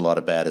course, a lot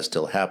of bad is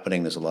still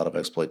happening. There's a lot of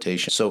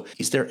exploitation. So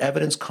is there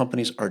evidence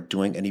companies are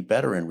doing any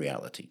better in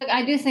reality? Look,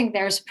 I do think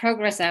there's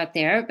progress out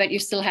there, but you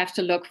still have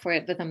to look for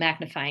it with a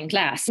magnifying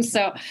glass.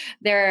 So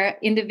there are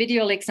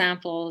individual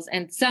examples,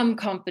 and some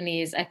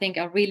companies, I think,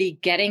 are really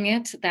getting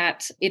it,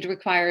 that it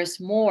requires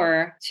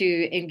more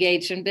to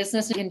engage in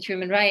business and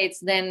human rights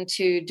than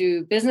to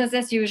do business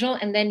as usual.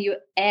 And then you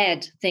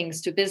add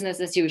things to business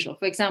as usual.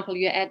 For example,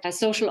 you add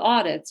social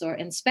audits or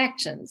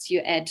inspections, you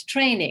add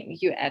training,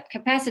 you add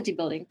capacity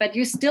building, but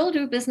you still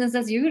do business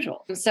as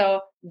usual.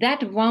 So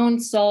that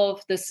won't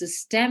solve the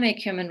systemic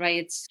human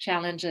rights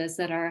challenges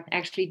that are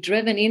actually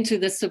driven into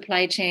the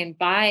supply chain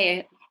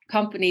by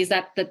companies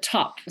at the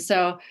top.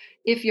 So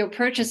if your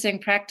purchasing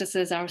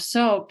practices are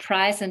so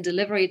price and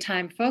delivery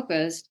time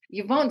focused,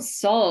 you won't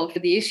solve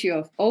the issue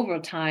of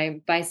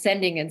overtime by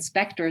sending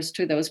inspectors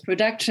to those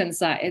production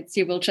sites.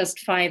 You will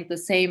just find the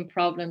same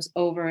problems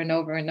over and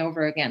over and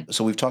over again.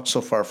 So we've talked so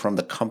far from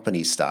the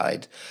company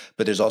side,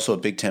 but there's also a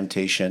big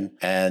temptation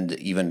and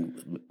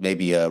even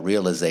maybe a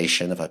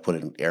realization, if I put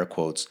it in air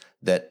quotes,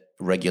 that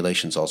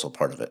regulation is also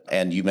part of it.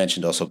 And you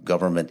mentioned also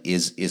government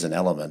is an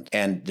element.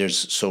 And there's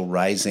so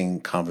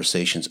rising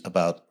conversations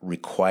about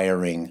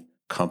requiring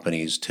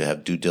companies to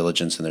have due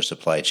diligence in their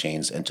supply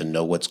chains and to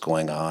know what's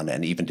going on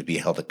and even to be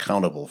held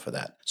accountable for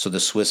that. So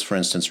the Swiss, for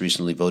instance,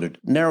 recently voted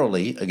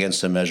narrowly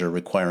against a measure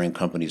requiring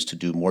companies to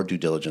do more due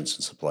diligence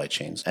in supply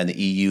chains. And the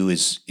EU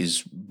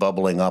is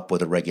bubbling up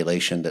with a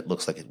regulation that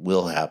looks like it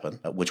will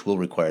happen, which will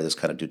require this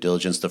kind of due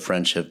diligence. The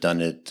French have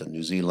done it,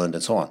 New Zealand,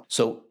 and so on.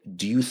 So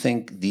do you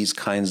think these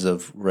kinds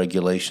of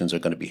regulations are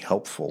going to be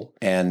helpful?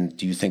 And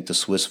do you think the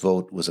Swiss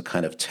vote was a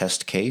kind of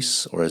test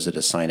case, or is it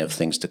a sign of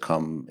things to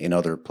come in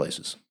other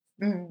places?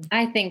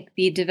 I think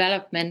the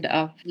development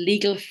of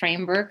legal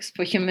frameworks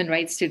for human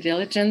rights due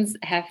diligence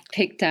have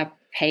picked up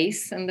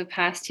pace in the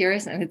past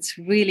years. And it's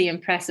really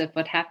impressive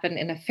what happened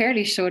in a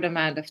fairly short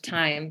amount of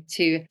time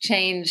to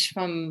change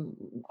from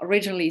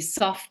originally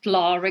soft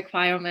law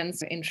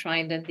requirements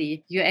enshrined in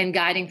the UN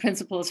guiding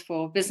principles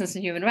for business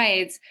and human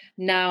rights,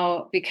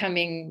 now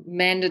becoming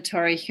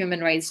mandatory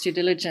human rights due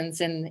diligence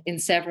in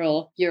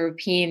several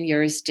European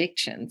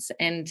jurisdictions.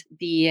 And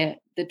the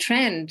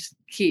trend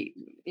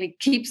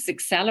keeps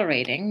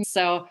accelerating.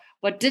 So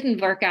what didn't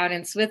work out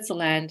in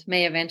Switzerland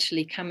may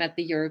eventually come at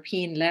the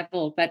European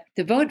level, but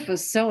the vote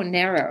was so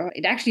narrow.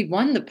 It actually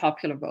won the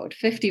popular vote.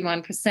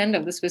 51%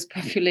 of the Swiss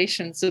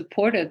population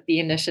supported the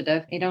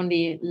initiative. It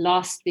only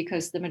lost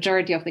because the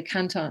majority of the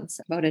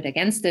cantons voted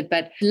against it,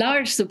 but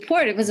large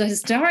support. It was a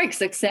historic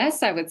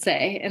success, I would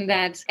say, in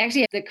that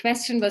actually the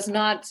question was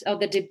not, or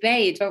the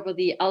debate over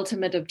the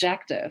ultimate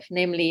objective,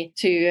 namely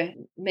to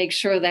make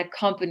sure that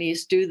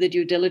companies do the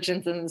due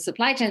diligence in the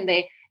supply chain.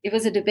 It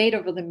was a debate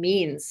over the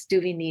means. Do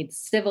we need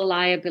civil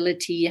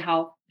liability?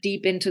 How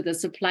deep into the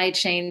supply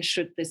chain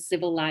should the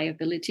civil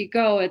liability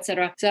go,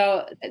 etc.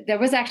 So there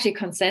was actually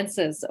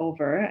consensus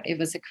over, it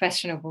was a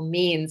question of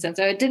means. And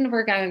so it didn't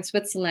work out in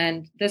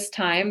Switzerland this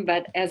time.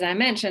 But as I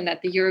mentioned,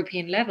 at the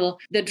European level,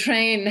 the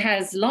train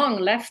has long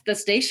left the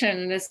station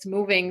and is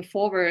moving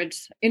forward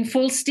in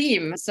full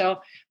steam.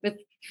 So with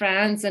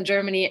France and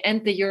Germany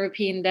and the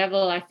European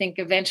level, I think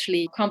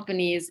eventually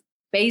companies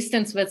based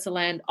in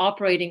Switzerland,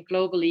 operating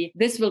globally,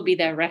 this will be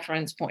their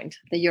reference point,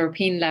 the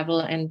European level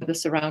and the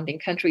surrounding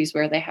countries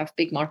where they have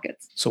big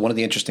markets. So one of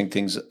the interesting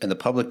things in the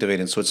public debate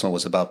in Switzerland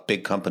was about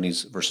big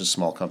companies versus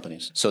small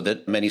companies. So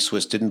that many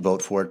Swiss didn't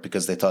vote for it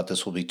because they thought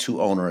this will be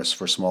too onerous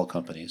for small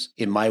companies.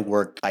 In my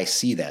work, I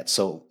see that.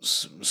 So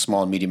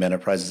small and medium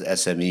enterprises,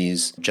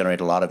 SMEs, generate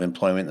a lot of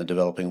employment in the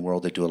developing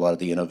world. They do a lot of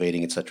the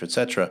innovating, et cetera, et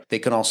cetera. They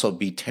can also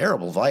be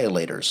terrible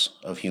violators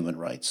of human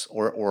rights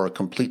or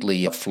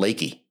completely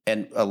flaky.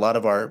 And a lot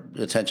of our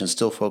attention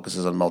still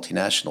focuses on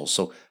multinationals.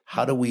 So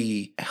how do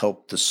we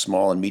help the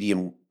small and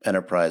medium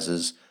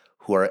enterprises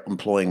who are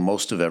employing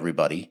most of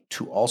everybody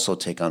to also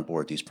take on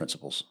board these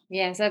principles?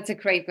 Yes, that's a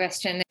great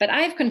question. But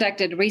I've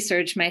conducted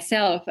research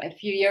myself a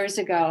few years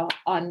ago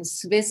on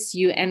Swiss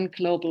UN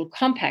Global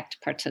Compact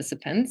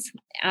participants,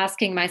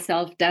 asking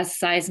myself, does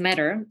size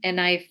matter? And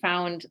I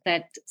found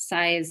that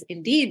size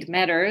indeed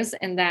matters,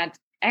 and that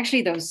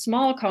actually those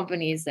small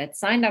companies that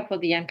signed up for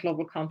the UN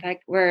Global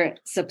Compact were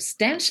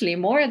substantially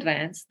more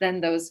advanced than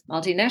those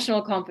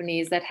multinational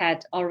companies that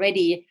had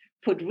already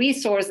put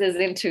resources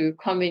into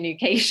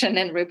communication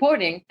and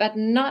reporting, but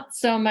not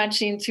so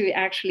much into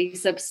actually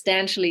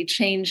substantially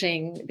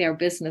changing their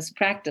business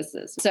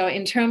practices. So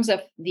in terms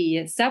of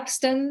the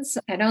substance,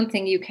 I don't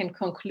think you can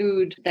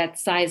conclude that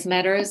size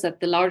matters, that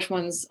the large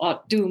ones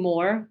ought to do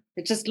more.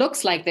 It just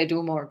looks like they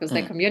do more because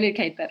they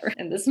communicate better.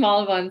 And the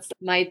small ones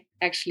might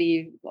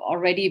actually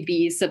already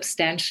be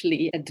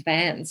substantially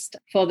advanced.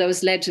 For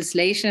those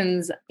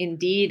legislations,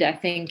 indeed, I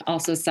think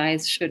also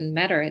size shouldn't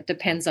matter. It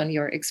depends on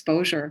your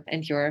exposure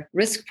and your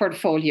risk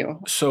portfolio.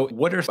 So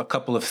what are a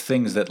couple of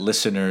things that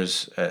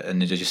listeners,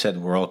 and as you said,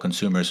 we're all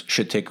consumers,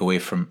 should take away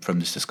from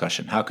this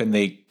discussion? How can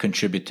they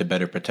contribute to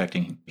better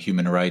protecting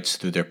human rights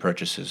through their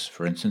purchases,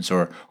 for instance,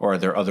 or are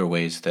there other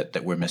ways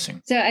that we're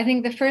missing? So I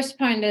think the first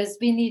point is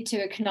we need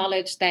to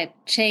acknowledge that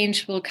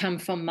change will come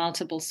from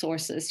multiple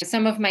sources.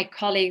 Some of my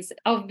colleagues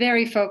are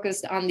very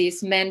focused on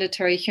these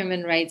mandatory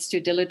human rights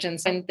due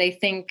diligence, and they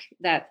think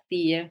that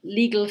the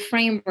legal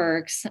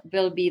frameworks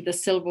will be the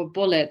silver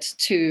bullet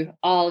to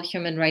all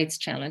human rights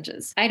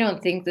challenges. I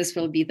don't think this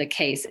will be the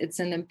case. It's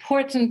an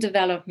important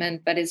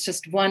development, but it's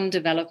just one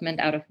development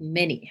out of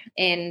many.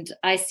 And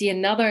I see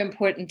another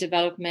important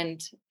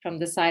development from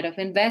the side of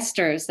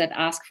investors that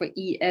ask for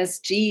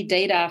ESG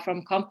data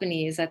from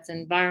companies. That's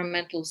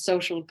environmental,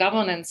 social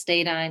governance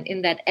data. And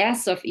in that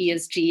S of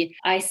ESG,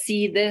 I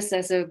see this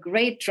as a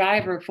great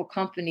driver for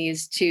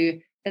companies to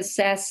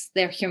assess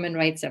their human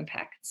rights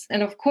impacts.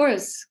 And of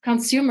course,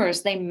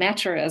 consumers, they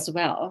matter as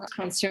well.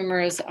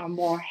 Consumers are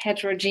more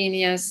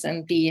heterogeneous,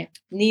 and the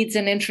needs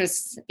and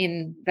interests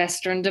in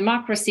Western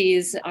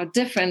democracies are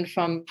different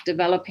from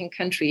developing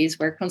countries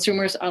where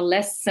consumers are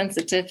less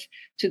sensitive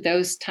to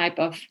those type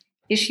of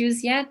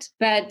issues yet.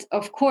 But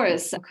of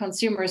course,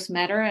 consumers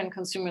matter, and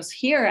consumers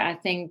here, I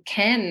think,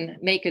 can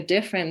make a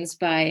difference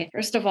by,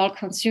 first of all,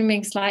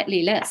 consuming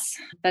slightly less,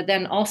 but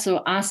then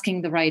also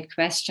asking the right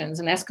questions.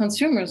 And as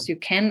consumers, you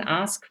can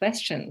ask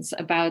questions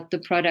about the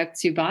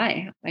products you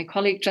buy. My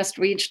colleague just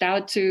reached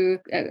out to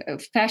a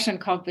fashion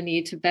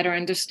company to better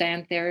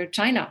understand their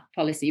China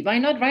policy. Why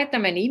not write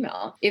them an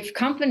email? If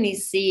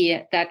companies see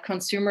that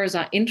consumers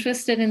are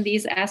interested in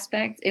these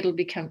aspects, it'll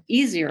become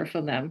easier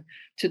for them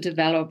to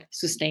develop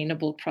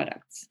sustainable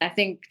products. I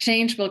think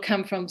change will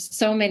come from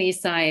so many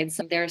sides.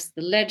 There's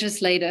the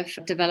legislative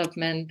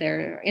development,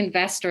 there are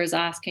investors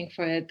asking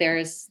for it,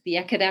 there's the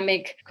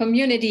academic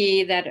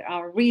community that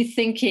are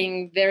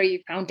rethinking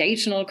very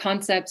foundational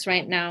concepts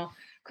right now,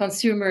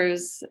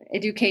 consumers,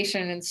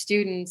 education, and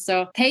students.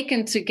 So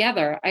taken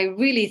together, I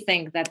really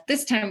think that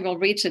this time we'll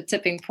reach a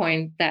tipping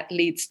point that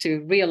leads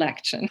to real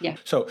action. Yeah.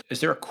 So is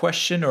there a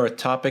question or a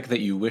topic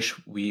that you wish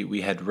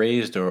we had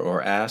raised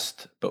or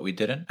asked, but we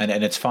didn't?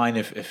 And it's fine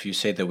if you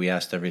say that we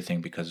asked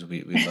everything because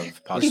we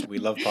love we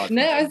love podcasts.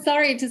 No, I'm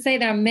sorry to say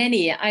there are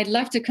many. I'd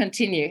love to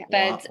continue.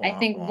 But I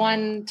think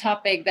one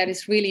topic that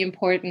is really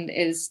important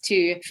is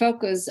to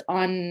focus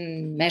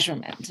on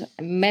measurement.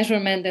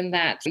 Measurement in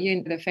that,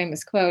 the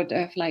famous quote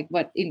of like,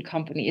 what in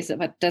companies,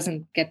 what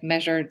doesn't get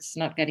measured, it's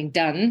not getting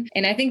done.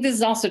 And I think this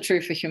is also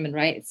true for human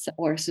rights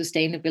or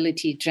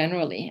sustainability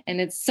generally.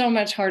 And it's so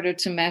much harder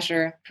to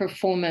measure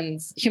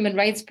performance, human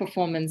rights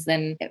performance,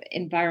 than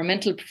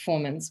environmental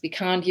performance. We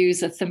can't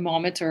use a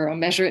thermometer or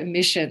measure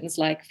emissions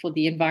like for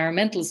the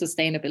environmental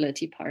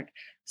sustainability part.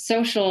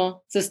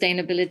 Social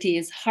sustainability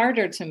is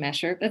harder to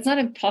measure, but it's not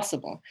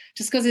impossible.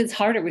 Just because it's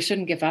harder, we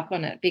shouldn't give up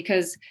on it.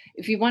 Because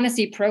if we want to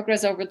see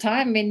progress over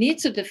time, we need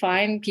to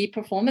define key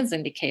performance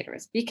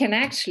indicators. We can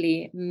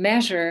actually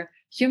measure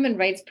human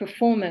rights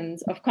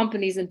performance of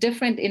companies in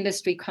different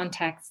industry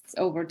contexts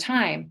over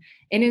time.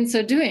 And in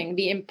so doing,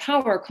 we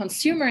empower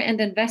consumer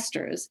and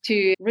investors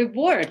to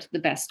reward the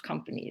best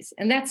companies.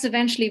 And that's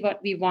eventually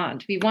what we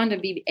want. We want to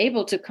be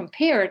able to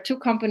compare two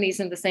companies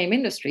in the same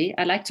industry.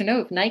 I'd like to know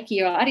if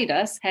Nike or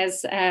Adidas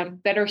has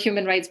better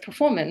human rights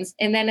performance.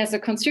 And then as a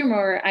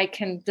consumer, I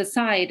can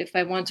decide if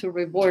I want to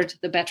reward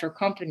the better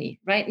company.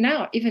 Right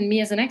now, even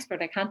me as an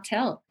expert, I can't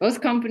tell.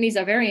 Both companies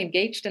are very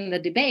engaged in the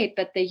debate,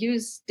 but they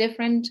use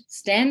different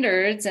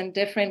standards and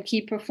different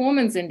key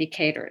performance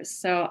indicators.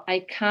 So I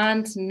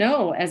can't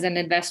know as an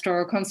investor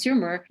or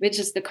consumer which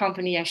is the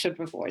company I should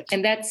reward.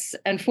 And that's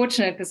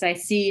unfortunate because I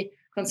see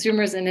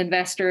consumers and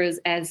investors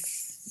as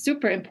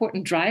super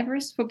important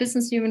drivers for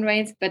business human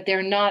rights, but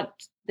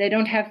they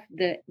don't have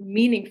the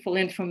meaningful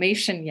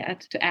information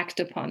yet to act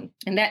upon.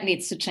 And that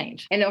needs to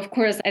change. And of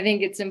course, I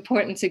think it's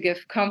important to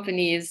give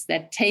companies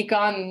that take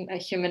on a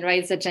human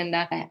rights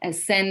agenda a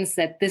sense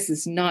that this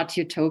is not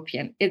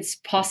utopian. It's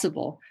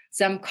possible.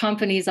 Some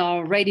companies are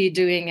already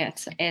doing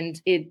it, and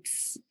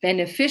it's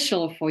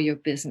beneficial for your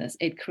business.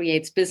 It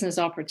creates business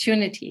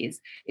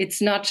opportunities.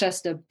 It's not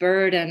just a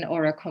burden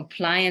or a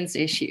compliance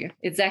issue.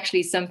 It's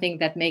actually something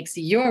that makes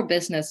your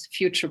business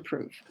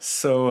future-proof.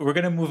 So we're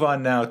going to move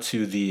on now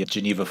to the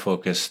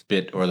Geneva-focused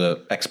bit or the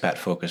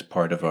expat-focused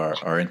part of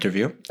our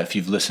interview. If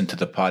you've listened to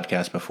the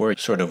podcast before,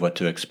 it's sort of what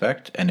to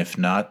expect. And if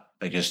not,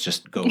 I guess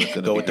just go with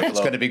the flow.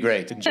 It's going to be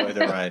great. Enjoy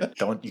the ride.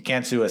 You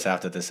can't sue us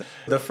after this.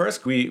 The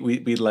first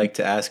we'd like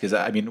to ask is,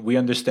 we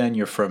understand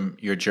you're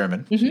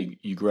German. Mm-hmm. So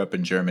you grew up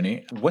in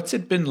Germany. What's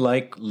it been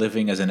like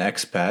living as an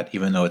expat,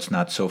 even though it's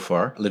not so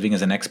far, living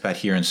as an expat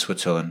here in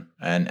Switzerland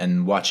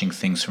and watching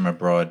things from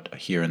abroad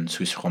here in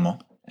Suisse Romand?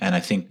 And I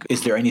think,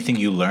 is there anything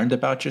you learned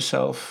about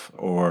yourself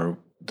or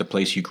the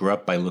place you grew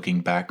up by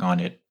looking back on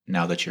it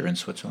now that you're in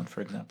Switzerland,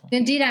 for example?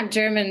 Indeed, I'm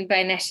German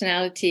by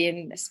nationality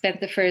and spent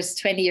the first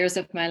 20 years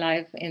of my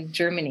life in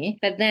Germany.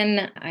 But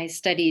then I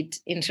studied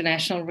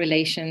international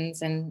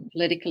relations and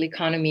political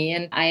economy,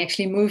 and I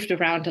actually moved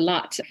around a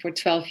lot. For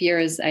 12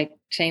 years, I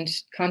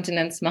changed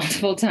continents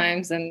multiple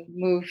times and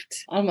moved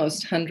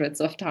almost hundreds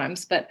of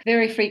times, but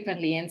very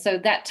frequently. And so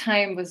that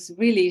time was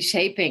really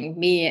shaping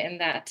me in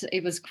that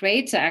it was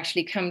great to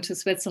actually come to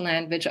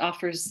Switzerland, which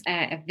offers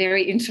a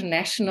very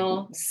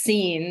international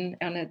scene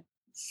in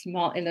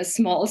a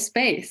small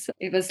space.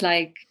 It was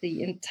like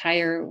the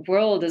entire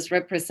world is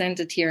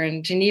represented here,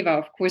 and Geneva,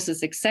 of course,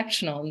 is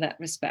exceptional in that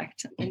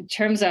respect. In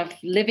terms of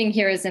living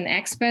here as an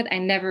expat, I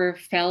never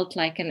felt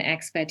like an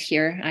expat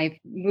here. I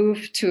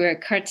moved to a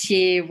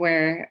quartier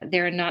where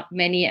there are not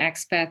many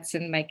expats,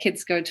 and my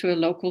kids go to a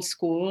local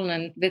school.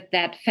 And with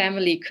that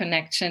family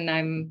connection,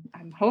 I'm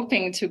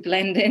hoping to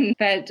blend in.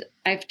 But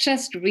I've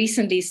just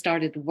recently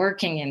started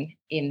working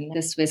in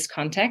the Swiss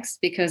context,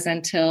 because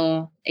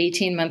until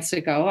 18 months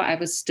ago, I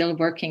was still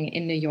working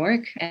in New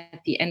York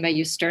at the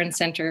NYU Stern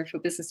Center for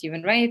Business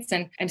Human Rights,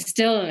 and I'm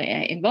still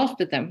involved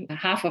with them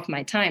half of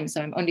my time.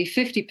 So I'm only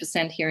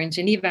 50% here in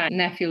Geneva,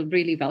 and I feel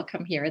really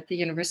welcome here at the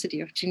University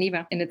of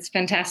Geneva. And it's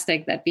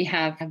fantastic that we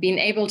have been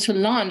able to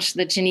launch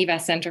the Geneva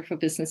Center for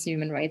Business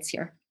Human Rights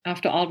here.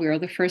 After all, we are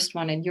the first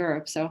one in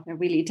Europe, so we're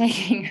really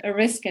taking a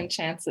risk and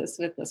chances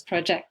with this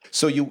project.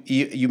 So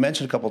you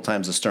mentioned a couple of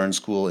times the Stern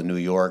School in New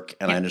York,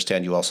 and I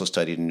understand you also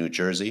studied in New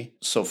Jersey.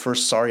 So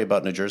first, sorry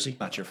about New Jersey.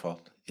 Not your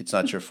fault. It's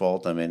not your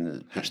fault. I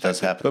mean, it does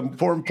happen.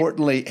 But more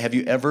importantly, have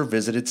you ever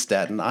visited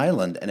Staten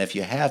Island? And if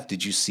you have,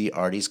 did you see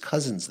Artie's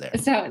cousins there?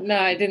 So no,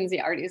 I didn't see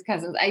Artie's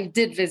cousins. I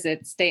did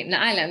visit Staten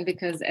Island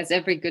because, as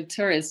every good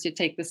tourist, you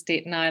take the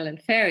Staten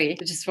Island ferry,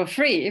 which is for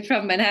free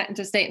from Manhattan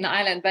to Staten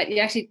Island, but you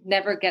actually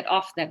never get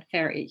off that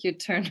ferry. You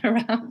turn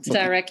around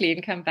directly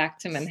and come back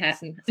to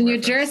Manhattan. In New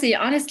Jersey,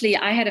 honestly,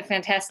 I had a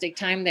fantastic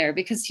time there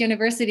because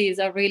universities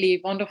are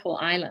really wonderful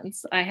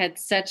islands. I had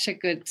such a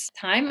good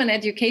time and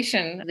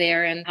education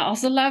there, and I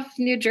also love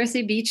New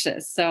Jersey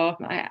beaches. So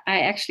I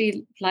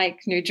actually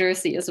like New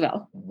Jersey as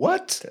well.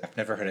 What? I've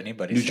never heard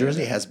anybody New say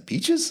Jersey that. has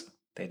beaches?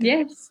 They do.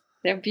 Yes,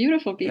 they're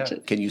beautiful beaches.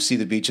 Yeah. Can you see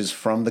the beaches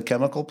from the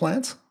chemical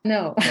plants?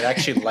 No. It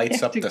actually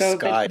lights up the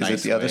sky. Is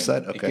it the other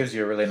side? It Okay. gives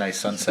you a really nice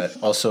sunset.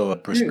 Also,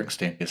 Bruce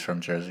Springsteen is from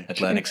Jersey,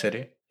 Atlantic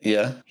City.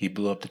 Yeah. He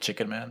blew up the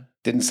Chicken Man.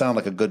 Didn't sound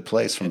like a good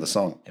place from the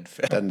song.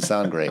 Doesn't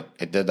sound great.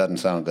 It doesn't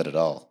sound good at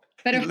all.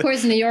 But of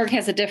course, New York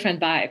has a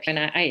different vibe, and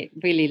I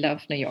really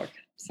love New York.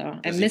 So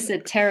I miss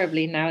it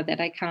terribly now that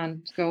I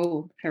can't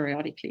go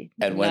periodically.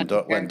 And when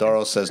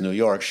Doro says New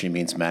York, she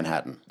means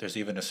Manhattan. There's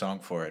even a song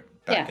for it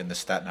back Yeah. in the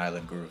Staten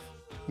Island groove.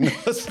 No,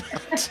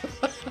 it's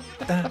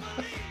not.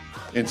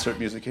 Insert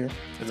music here.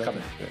 It's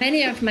coming.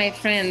 Many of my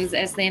friends,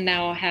 as they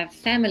now have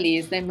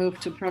families, they move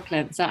to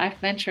Brooklyn. So I've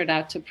ventured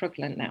out to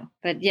Brooklyn now.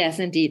 But yes,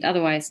 indeed.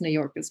 Otherwise, New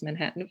York is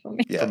Manhattan for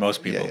me. For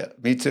most people. Yeah.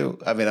 Me too.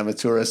 I mean, I'm a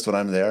tourist when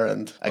I'm there,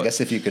 and I guess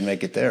if you can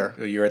make it there.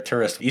 You're a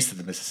tourist east of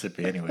the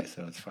Mississippi anyway,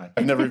 so it's fine.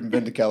 I've never even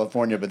been to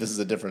California, but this is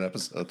a different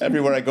episode.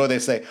 Everywhere I go, they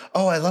say,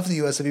 "Oh, I love the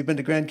U.S. Have you been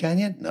to Grand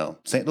Canyon?" No.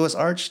 St. Louis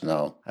Arch?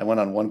 No. I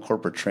went on one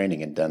corporate training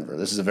in Denver.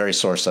 This is a very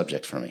sore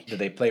subject for me. Did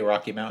they play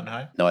Rocky Mountain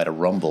High? No, I had a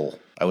rumble.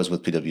 I was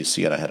with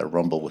PwC, and I had a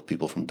rumble with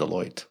people from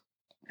Deloitte.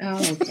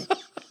 Oh,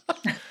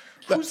 okay.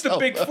 Who's the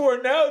big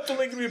four now? It's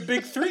only going to be a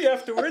big three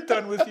after we're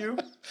done with you.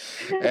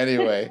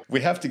 Anyway,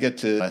 we have to get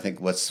to, I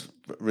think, what's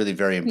really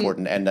very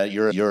important. And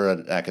you're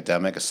an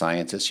academic, a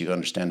scientist. You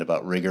understand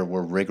about rigor.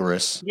 We're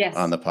rigorous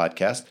on the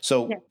podcast.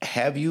 So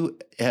have you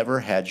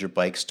ever had your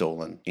bike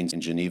stolen in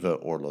Geneva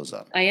or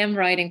Lausanne? I am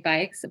riding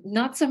bikes,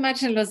 not so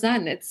much in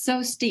Lausanne. It's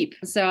so steep.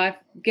 So I've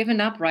given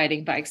up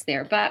riding bikes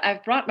there, but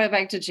I've brought my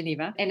bike to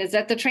Geneva and it's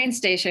at the train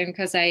station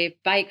because I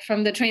bike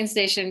from the train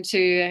station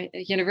to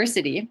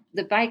university.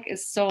 The bike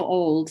is so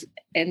old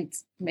and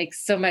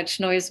makes so much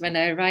noise when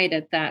I ride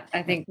it that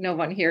I think no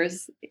one here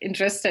is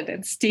interested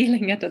in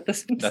stealing it at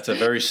this point. That's a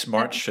very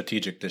smart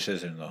strategic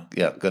decision, though.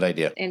 Yeah, good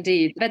idea.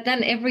 Indeed. But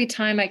then every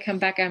time I come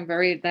back, I'm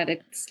worried that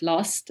it's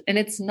lost, and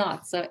it's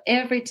not. So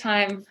every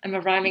time I'm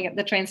arriving at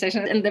the train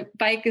station and the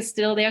bike is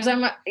still there, so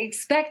I'm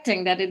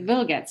expecting that it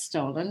will get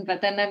stolen.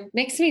 But then it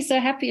makes me so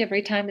happy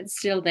every time it's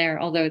still there,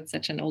 although it's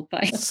such an old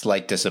bike.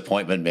 Slight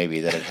disappointment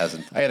maybe that it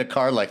hasn't. I had a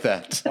car like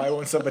that. Why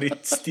won't somebody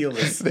steal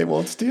this? They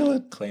won't steal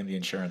it. Claim the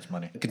insurance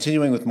money.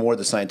 Continuing with more of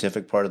the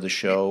scientific part of the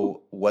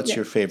show, what's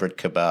your favorite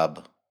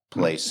kebab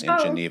place in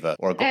Geneva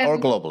or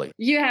globally?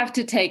 You have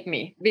to take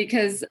me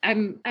because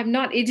I'm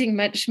not eating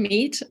much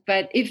meat,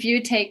 but if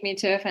you take me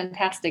to a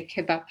fantastic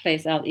kebab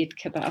place, I'll eat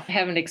kebab. I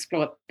haven't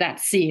explored that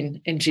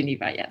scene in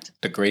Geneva yet.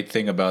 The great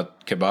thing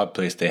about kebab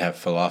place, they have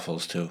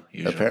falafels too.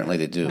 Usually. Apparently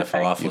they do. The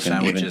falafel you can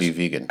sandwiches even be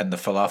vegan. And the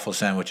falafel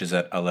sandwiches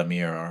at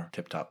Alamir are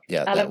tip top.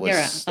 Yeah, that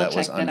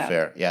was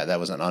unfair. Yeah, that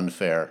was an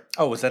unfair.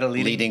 Oh, was that a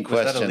leading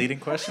question? Was that a leading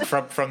question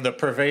from the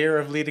purveyor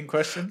of leading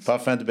questions?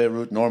 Parfum de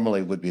Beirut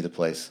normally would be the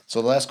place.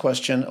 So the last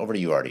question, over to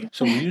you, Artie.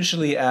 So we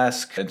usually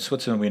ask, in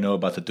Switzerland we know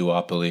about the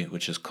duopoly,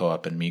 which is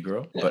Coop and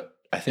Migros, but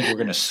I think we're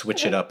going to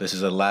switch it up. This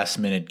is a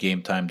last-minute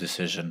game time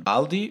decision.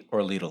 Aldi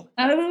or Lidl?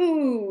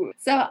 Oh,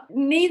 so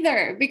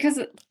neither, because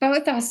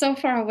both are so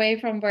far away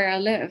from where I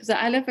live. So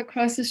I live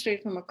across the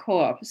street from a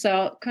Co-op.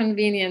 So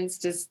convenience,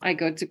 just I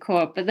go to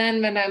Co-op. But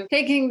then when I'm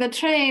taking the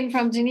train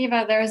from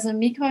Geneva, there's a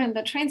Migros in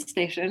the train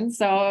station.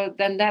 So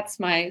then that's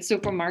my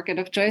supermarket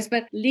of choice.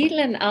 But Lidl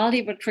and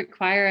Aldi would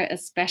require a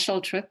special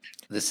trip.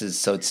 This is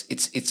so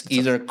it's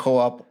either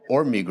Co-op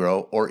or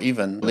Migros or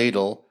even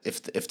Lidl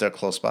if they're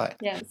close by.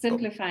 Yeah,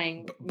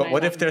 simplifying. But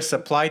what if their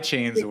supply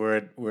chains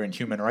were in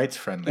human rights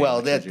friendly?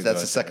 Well, that's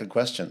the second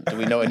question. Do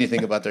we know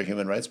anything about their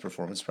human rights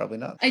performance? Probably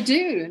not. I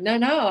do. No.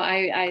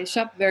 I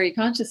shop very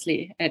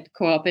consciously at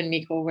Co-op and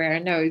Migros where I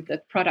know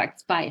the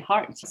products by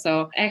heart.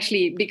 So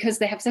actually, because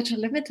they have such a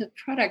limited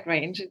product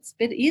range, it's a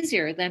bit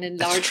easier than in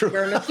large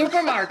German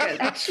supermarkets.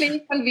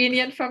 Actually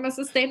convenient from a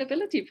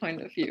sustainability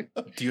point of view.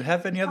 Do you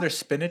have any other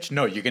spinach?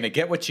 No, you're going to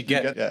get what you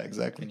get. Yeah,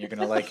 exactly. And you're going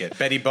to like it.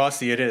 Betty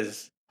Bossy it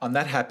is. On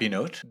that happy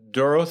note,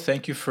 Doro,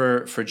 thank you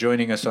for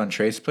joining us on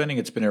Trade Splitting.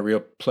 It's been a real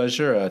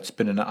pleasure. It's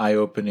been an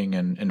eye-opening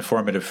and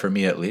informative for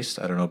me, at least.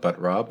 I don't know about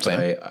Rob,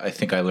 but I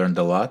think I learned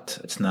a lot.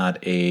 It's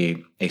not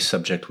a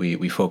subject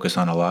we focus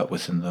on a lot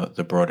within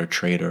the broader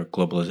trade or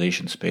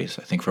globalization space,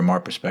 I think from our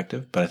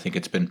perspective. But I think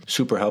it's been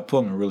super helpful,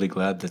 and we're really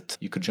glad that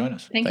you could join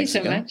us. Thanks you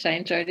so much. I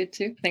enjoyed it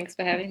too. Thanks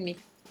for having me.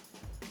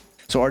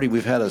 So, Artie,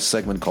 we've had a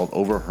segment called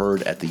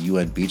Overheard at the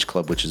UN Beach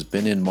Club, which has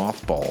been in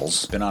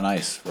mothballs. Been on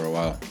ice for a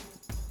while.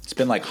 It's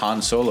been like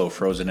Han Solo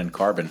frozen in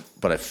carbon.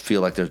 But I feel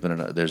like there's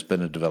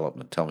been a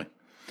development. Tell me.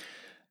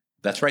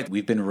 That's right.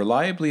 We've been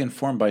reliably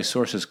informed by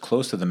sources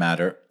close to the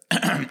matter,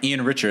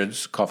 Ian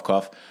Richards, cough,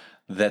 cough,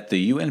 that the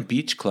UN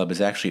Beach Club is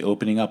actually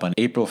opening up on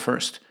April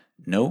 1st.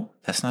 No,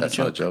 that's not a joke. That's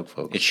not a joke,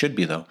 folks. It should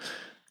be, though.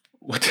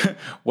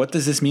 What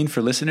does this mean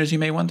for listeners, you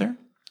may wonder?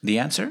 The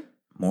answer?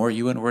 More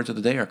UN words of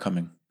the day are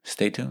coming.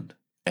 Stay tuned.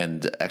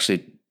 And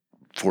actually,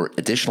 for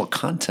additional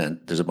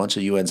content, there's a bunch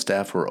of UN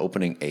staff who are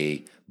opening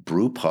a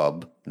brew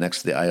pub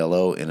next to the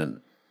ILO in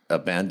an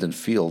abandoned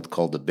field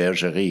called the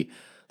Bergerie,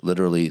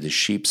 literally the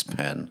sheep's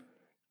pen.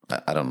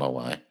 I don't know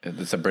why.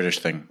 It's a British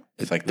thing.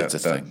 It's like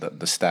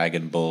the stag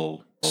and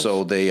bull.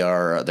 So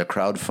they're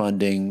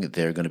crowdfunding.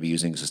 They're going to be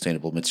using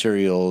sustainable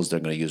materials. They're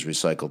going to use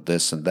recycled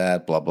this and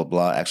that, blah, blah,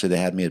 blah. Actually, they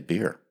had me at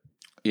beer.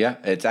 Yeah,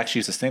 it's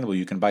actually sustainable.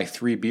 You can buy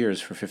 3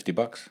 beers for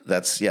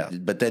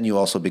 $50. But then you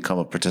also become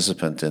a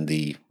participant in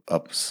the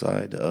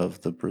upside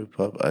of the brew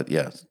pub.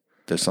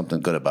 There's something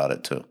good about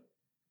it too.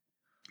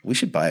 We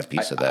should buy a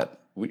piece of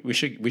that. We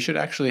should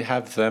actually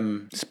have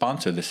them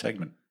sponsor this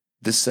segment.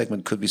 This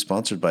segment could be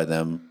sponsored by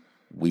them.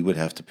 We would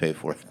have to pay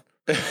for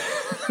it.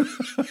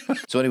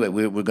 So anyway,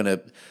 we're going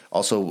to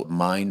also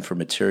mine for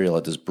material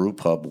at this brew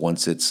pub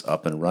once it's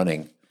up and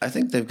running. I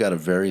think they've got a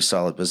very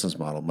solid business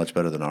model, much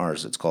better than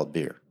ours. It's called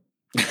beer.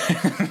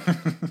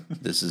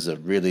 This is a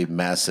really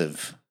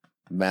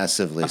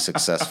massively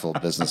successful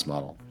business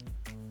model.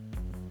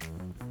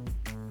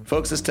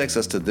 Folks, this takes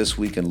us to This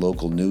Week in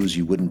Local News.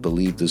 You wouldn't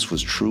believe this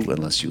was true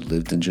unless you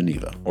lived in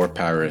Geneva. Or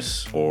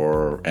Paris,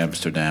 or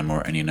Amsterdam,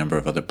 or any number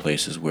of other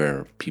places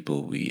where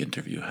people we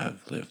interview have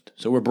lived.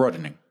 So we're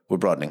broadening.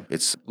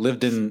 It's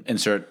lived in,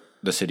 insert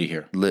the city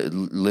here.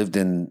 Lived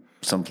in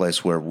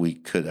someplace where we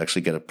could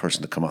actually get a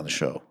person to come on the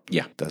show.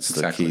 Yeah, That's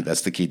exactly. the key.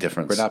 That's the key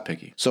difference. We're not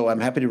picky. So I'm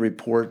happy to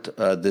report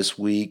this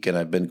week, and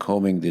I've been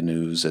combing the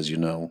news, as you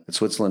know, that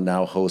Switzerland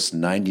now hosts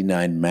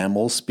 99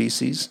 mammal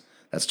species.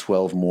 That's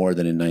 12 more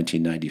than in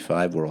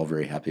 1995. We're all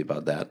very happy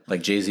about that.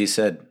 Like Jay-Z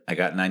said, I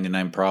got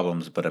 99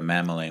 problems, but a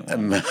mammal ain't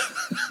one.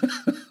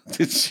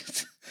 He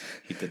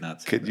did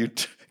not say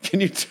that. Can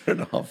you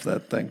turn off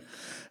that thing?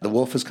 The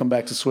wolf has come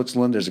back to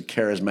Switzerland. There's a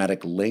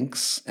charismatic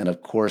lynx. And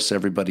of course,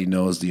 everybody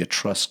knows the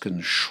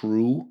Etruscan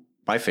shrew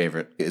My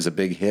favorite. is a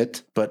big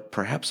hit. But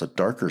perhaps a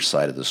darker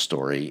side of the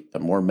story,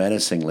 more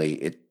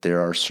menacingly, there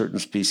are certain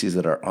species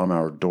that are on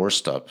our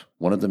doorstep.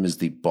 One of them is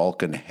the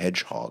Balkan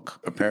hedgehog.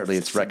 Apparently,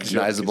 it's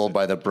recognizable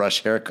by the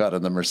brush haircut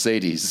on the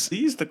Mercedes. They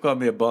used to call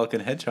me a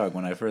Balkan hedgehog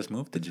when I first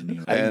moved to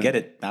Geneva. I didn't get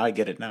it. Now I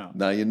get it now.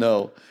 Now you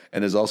know.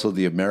 And there's also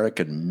the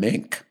American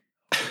mink,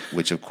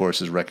 which, of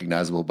course, is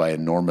recognizable by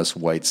enormous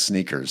white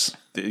sneakers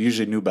They're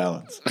usually New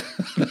Balance.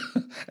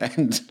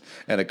 and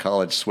a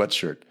college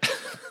sweatshirt.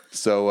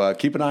 So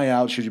keep an eye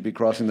out should you be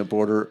crossing the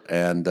border.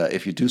 And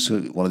if you do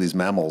see one of these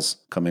mammals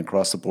coming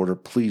across the border,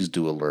 please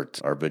do alert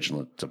our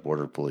vigilant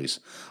border police.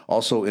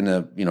 Also, in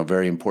a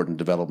very important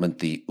development,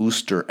 the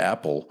Ooster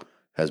apple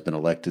has been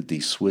elected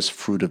the Swiss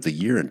fruit of the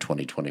year in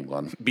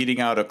 2021.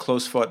 Beating out a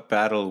close-fought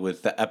battle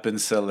with the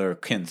Appenzeller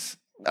Kinz.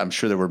 I'm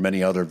sure there were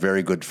many other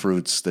very good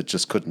fruits that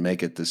just couldn't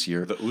make it this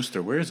year. The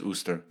Ooster. Where is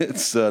Ooster?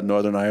 It's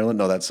Northern Ireland.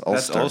 No, that's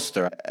Ulster. That's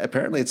Ulster.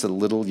 Apparently, it's a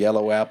little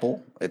yellow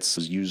apple. It's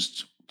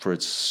used for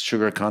its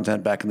sugar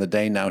content back in the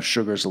day. Now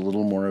sugar's a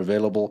little more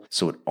available,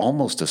 so it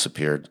almost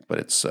disappeared, but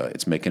it's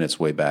making its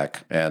way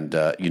back. And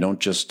you don't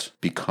just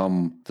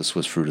become the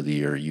Swiss fruit of the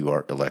year; you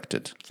are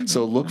elected.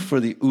 So look for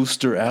the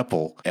Ooster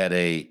apple at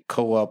a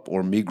Co-op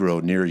or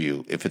Migros near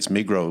you. If it's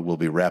Migros, it will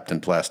be wrapped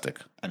in plastic.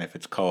 And if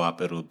it's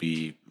Co-op, it'll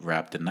be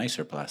wrapped in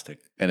nicer plastic.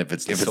 And if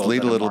it's sold at a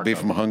Lidl, it'll be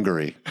markup. from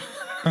Hungary.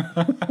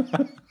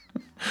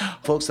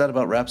 Folks, that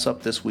about wraps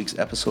up this week's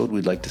episode.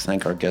 We'd like to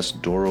thank our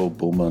guest Doro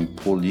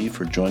Bowman-Poli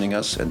for joining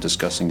us and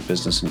discussing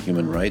business and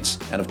human rights,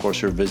 and of course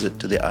her visit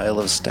to the Isle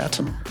of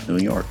Staten, New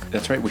York.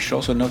 That's right. We should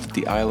also note that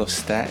the Isle of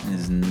Staten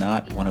is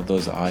not one of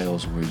those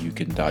isles where you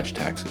can dodge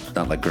taxes.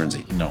 Not like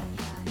Guernsey. No,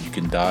 you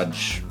can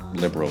dodge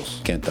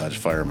liberals. Can't dodge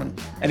firemen.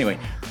 Anyway,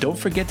 don't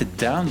forget to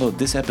download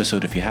this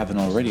episode if you haven't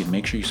already, and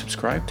make sure you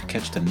subscribe to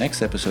catch the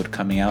next episode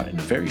coming out in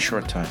a very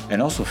short time.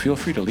 And also feel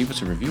free to leave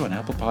us a review on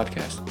Apple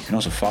Podcasts. You can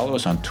also follow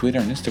us on Twitter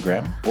and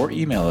Instagram, or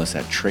email us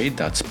at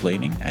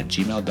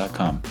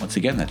trade.splaining@gmail.com. Once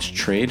again, that's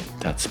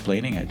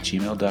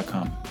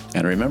trade.splaining@gmail.com.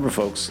 And remember,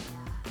 folks,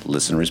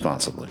 listen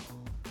responsibly.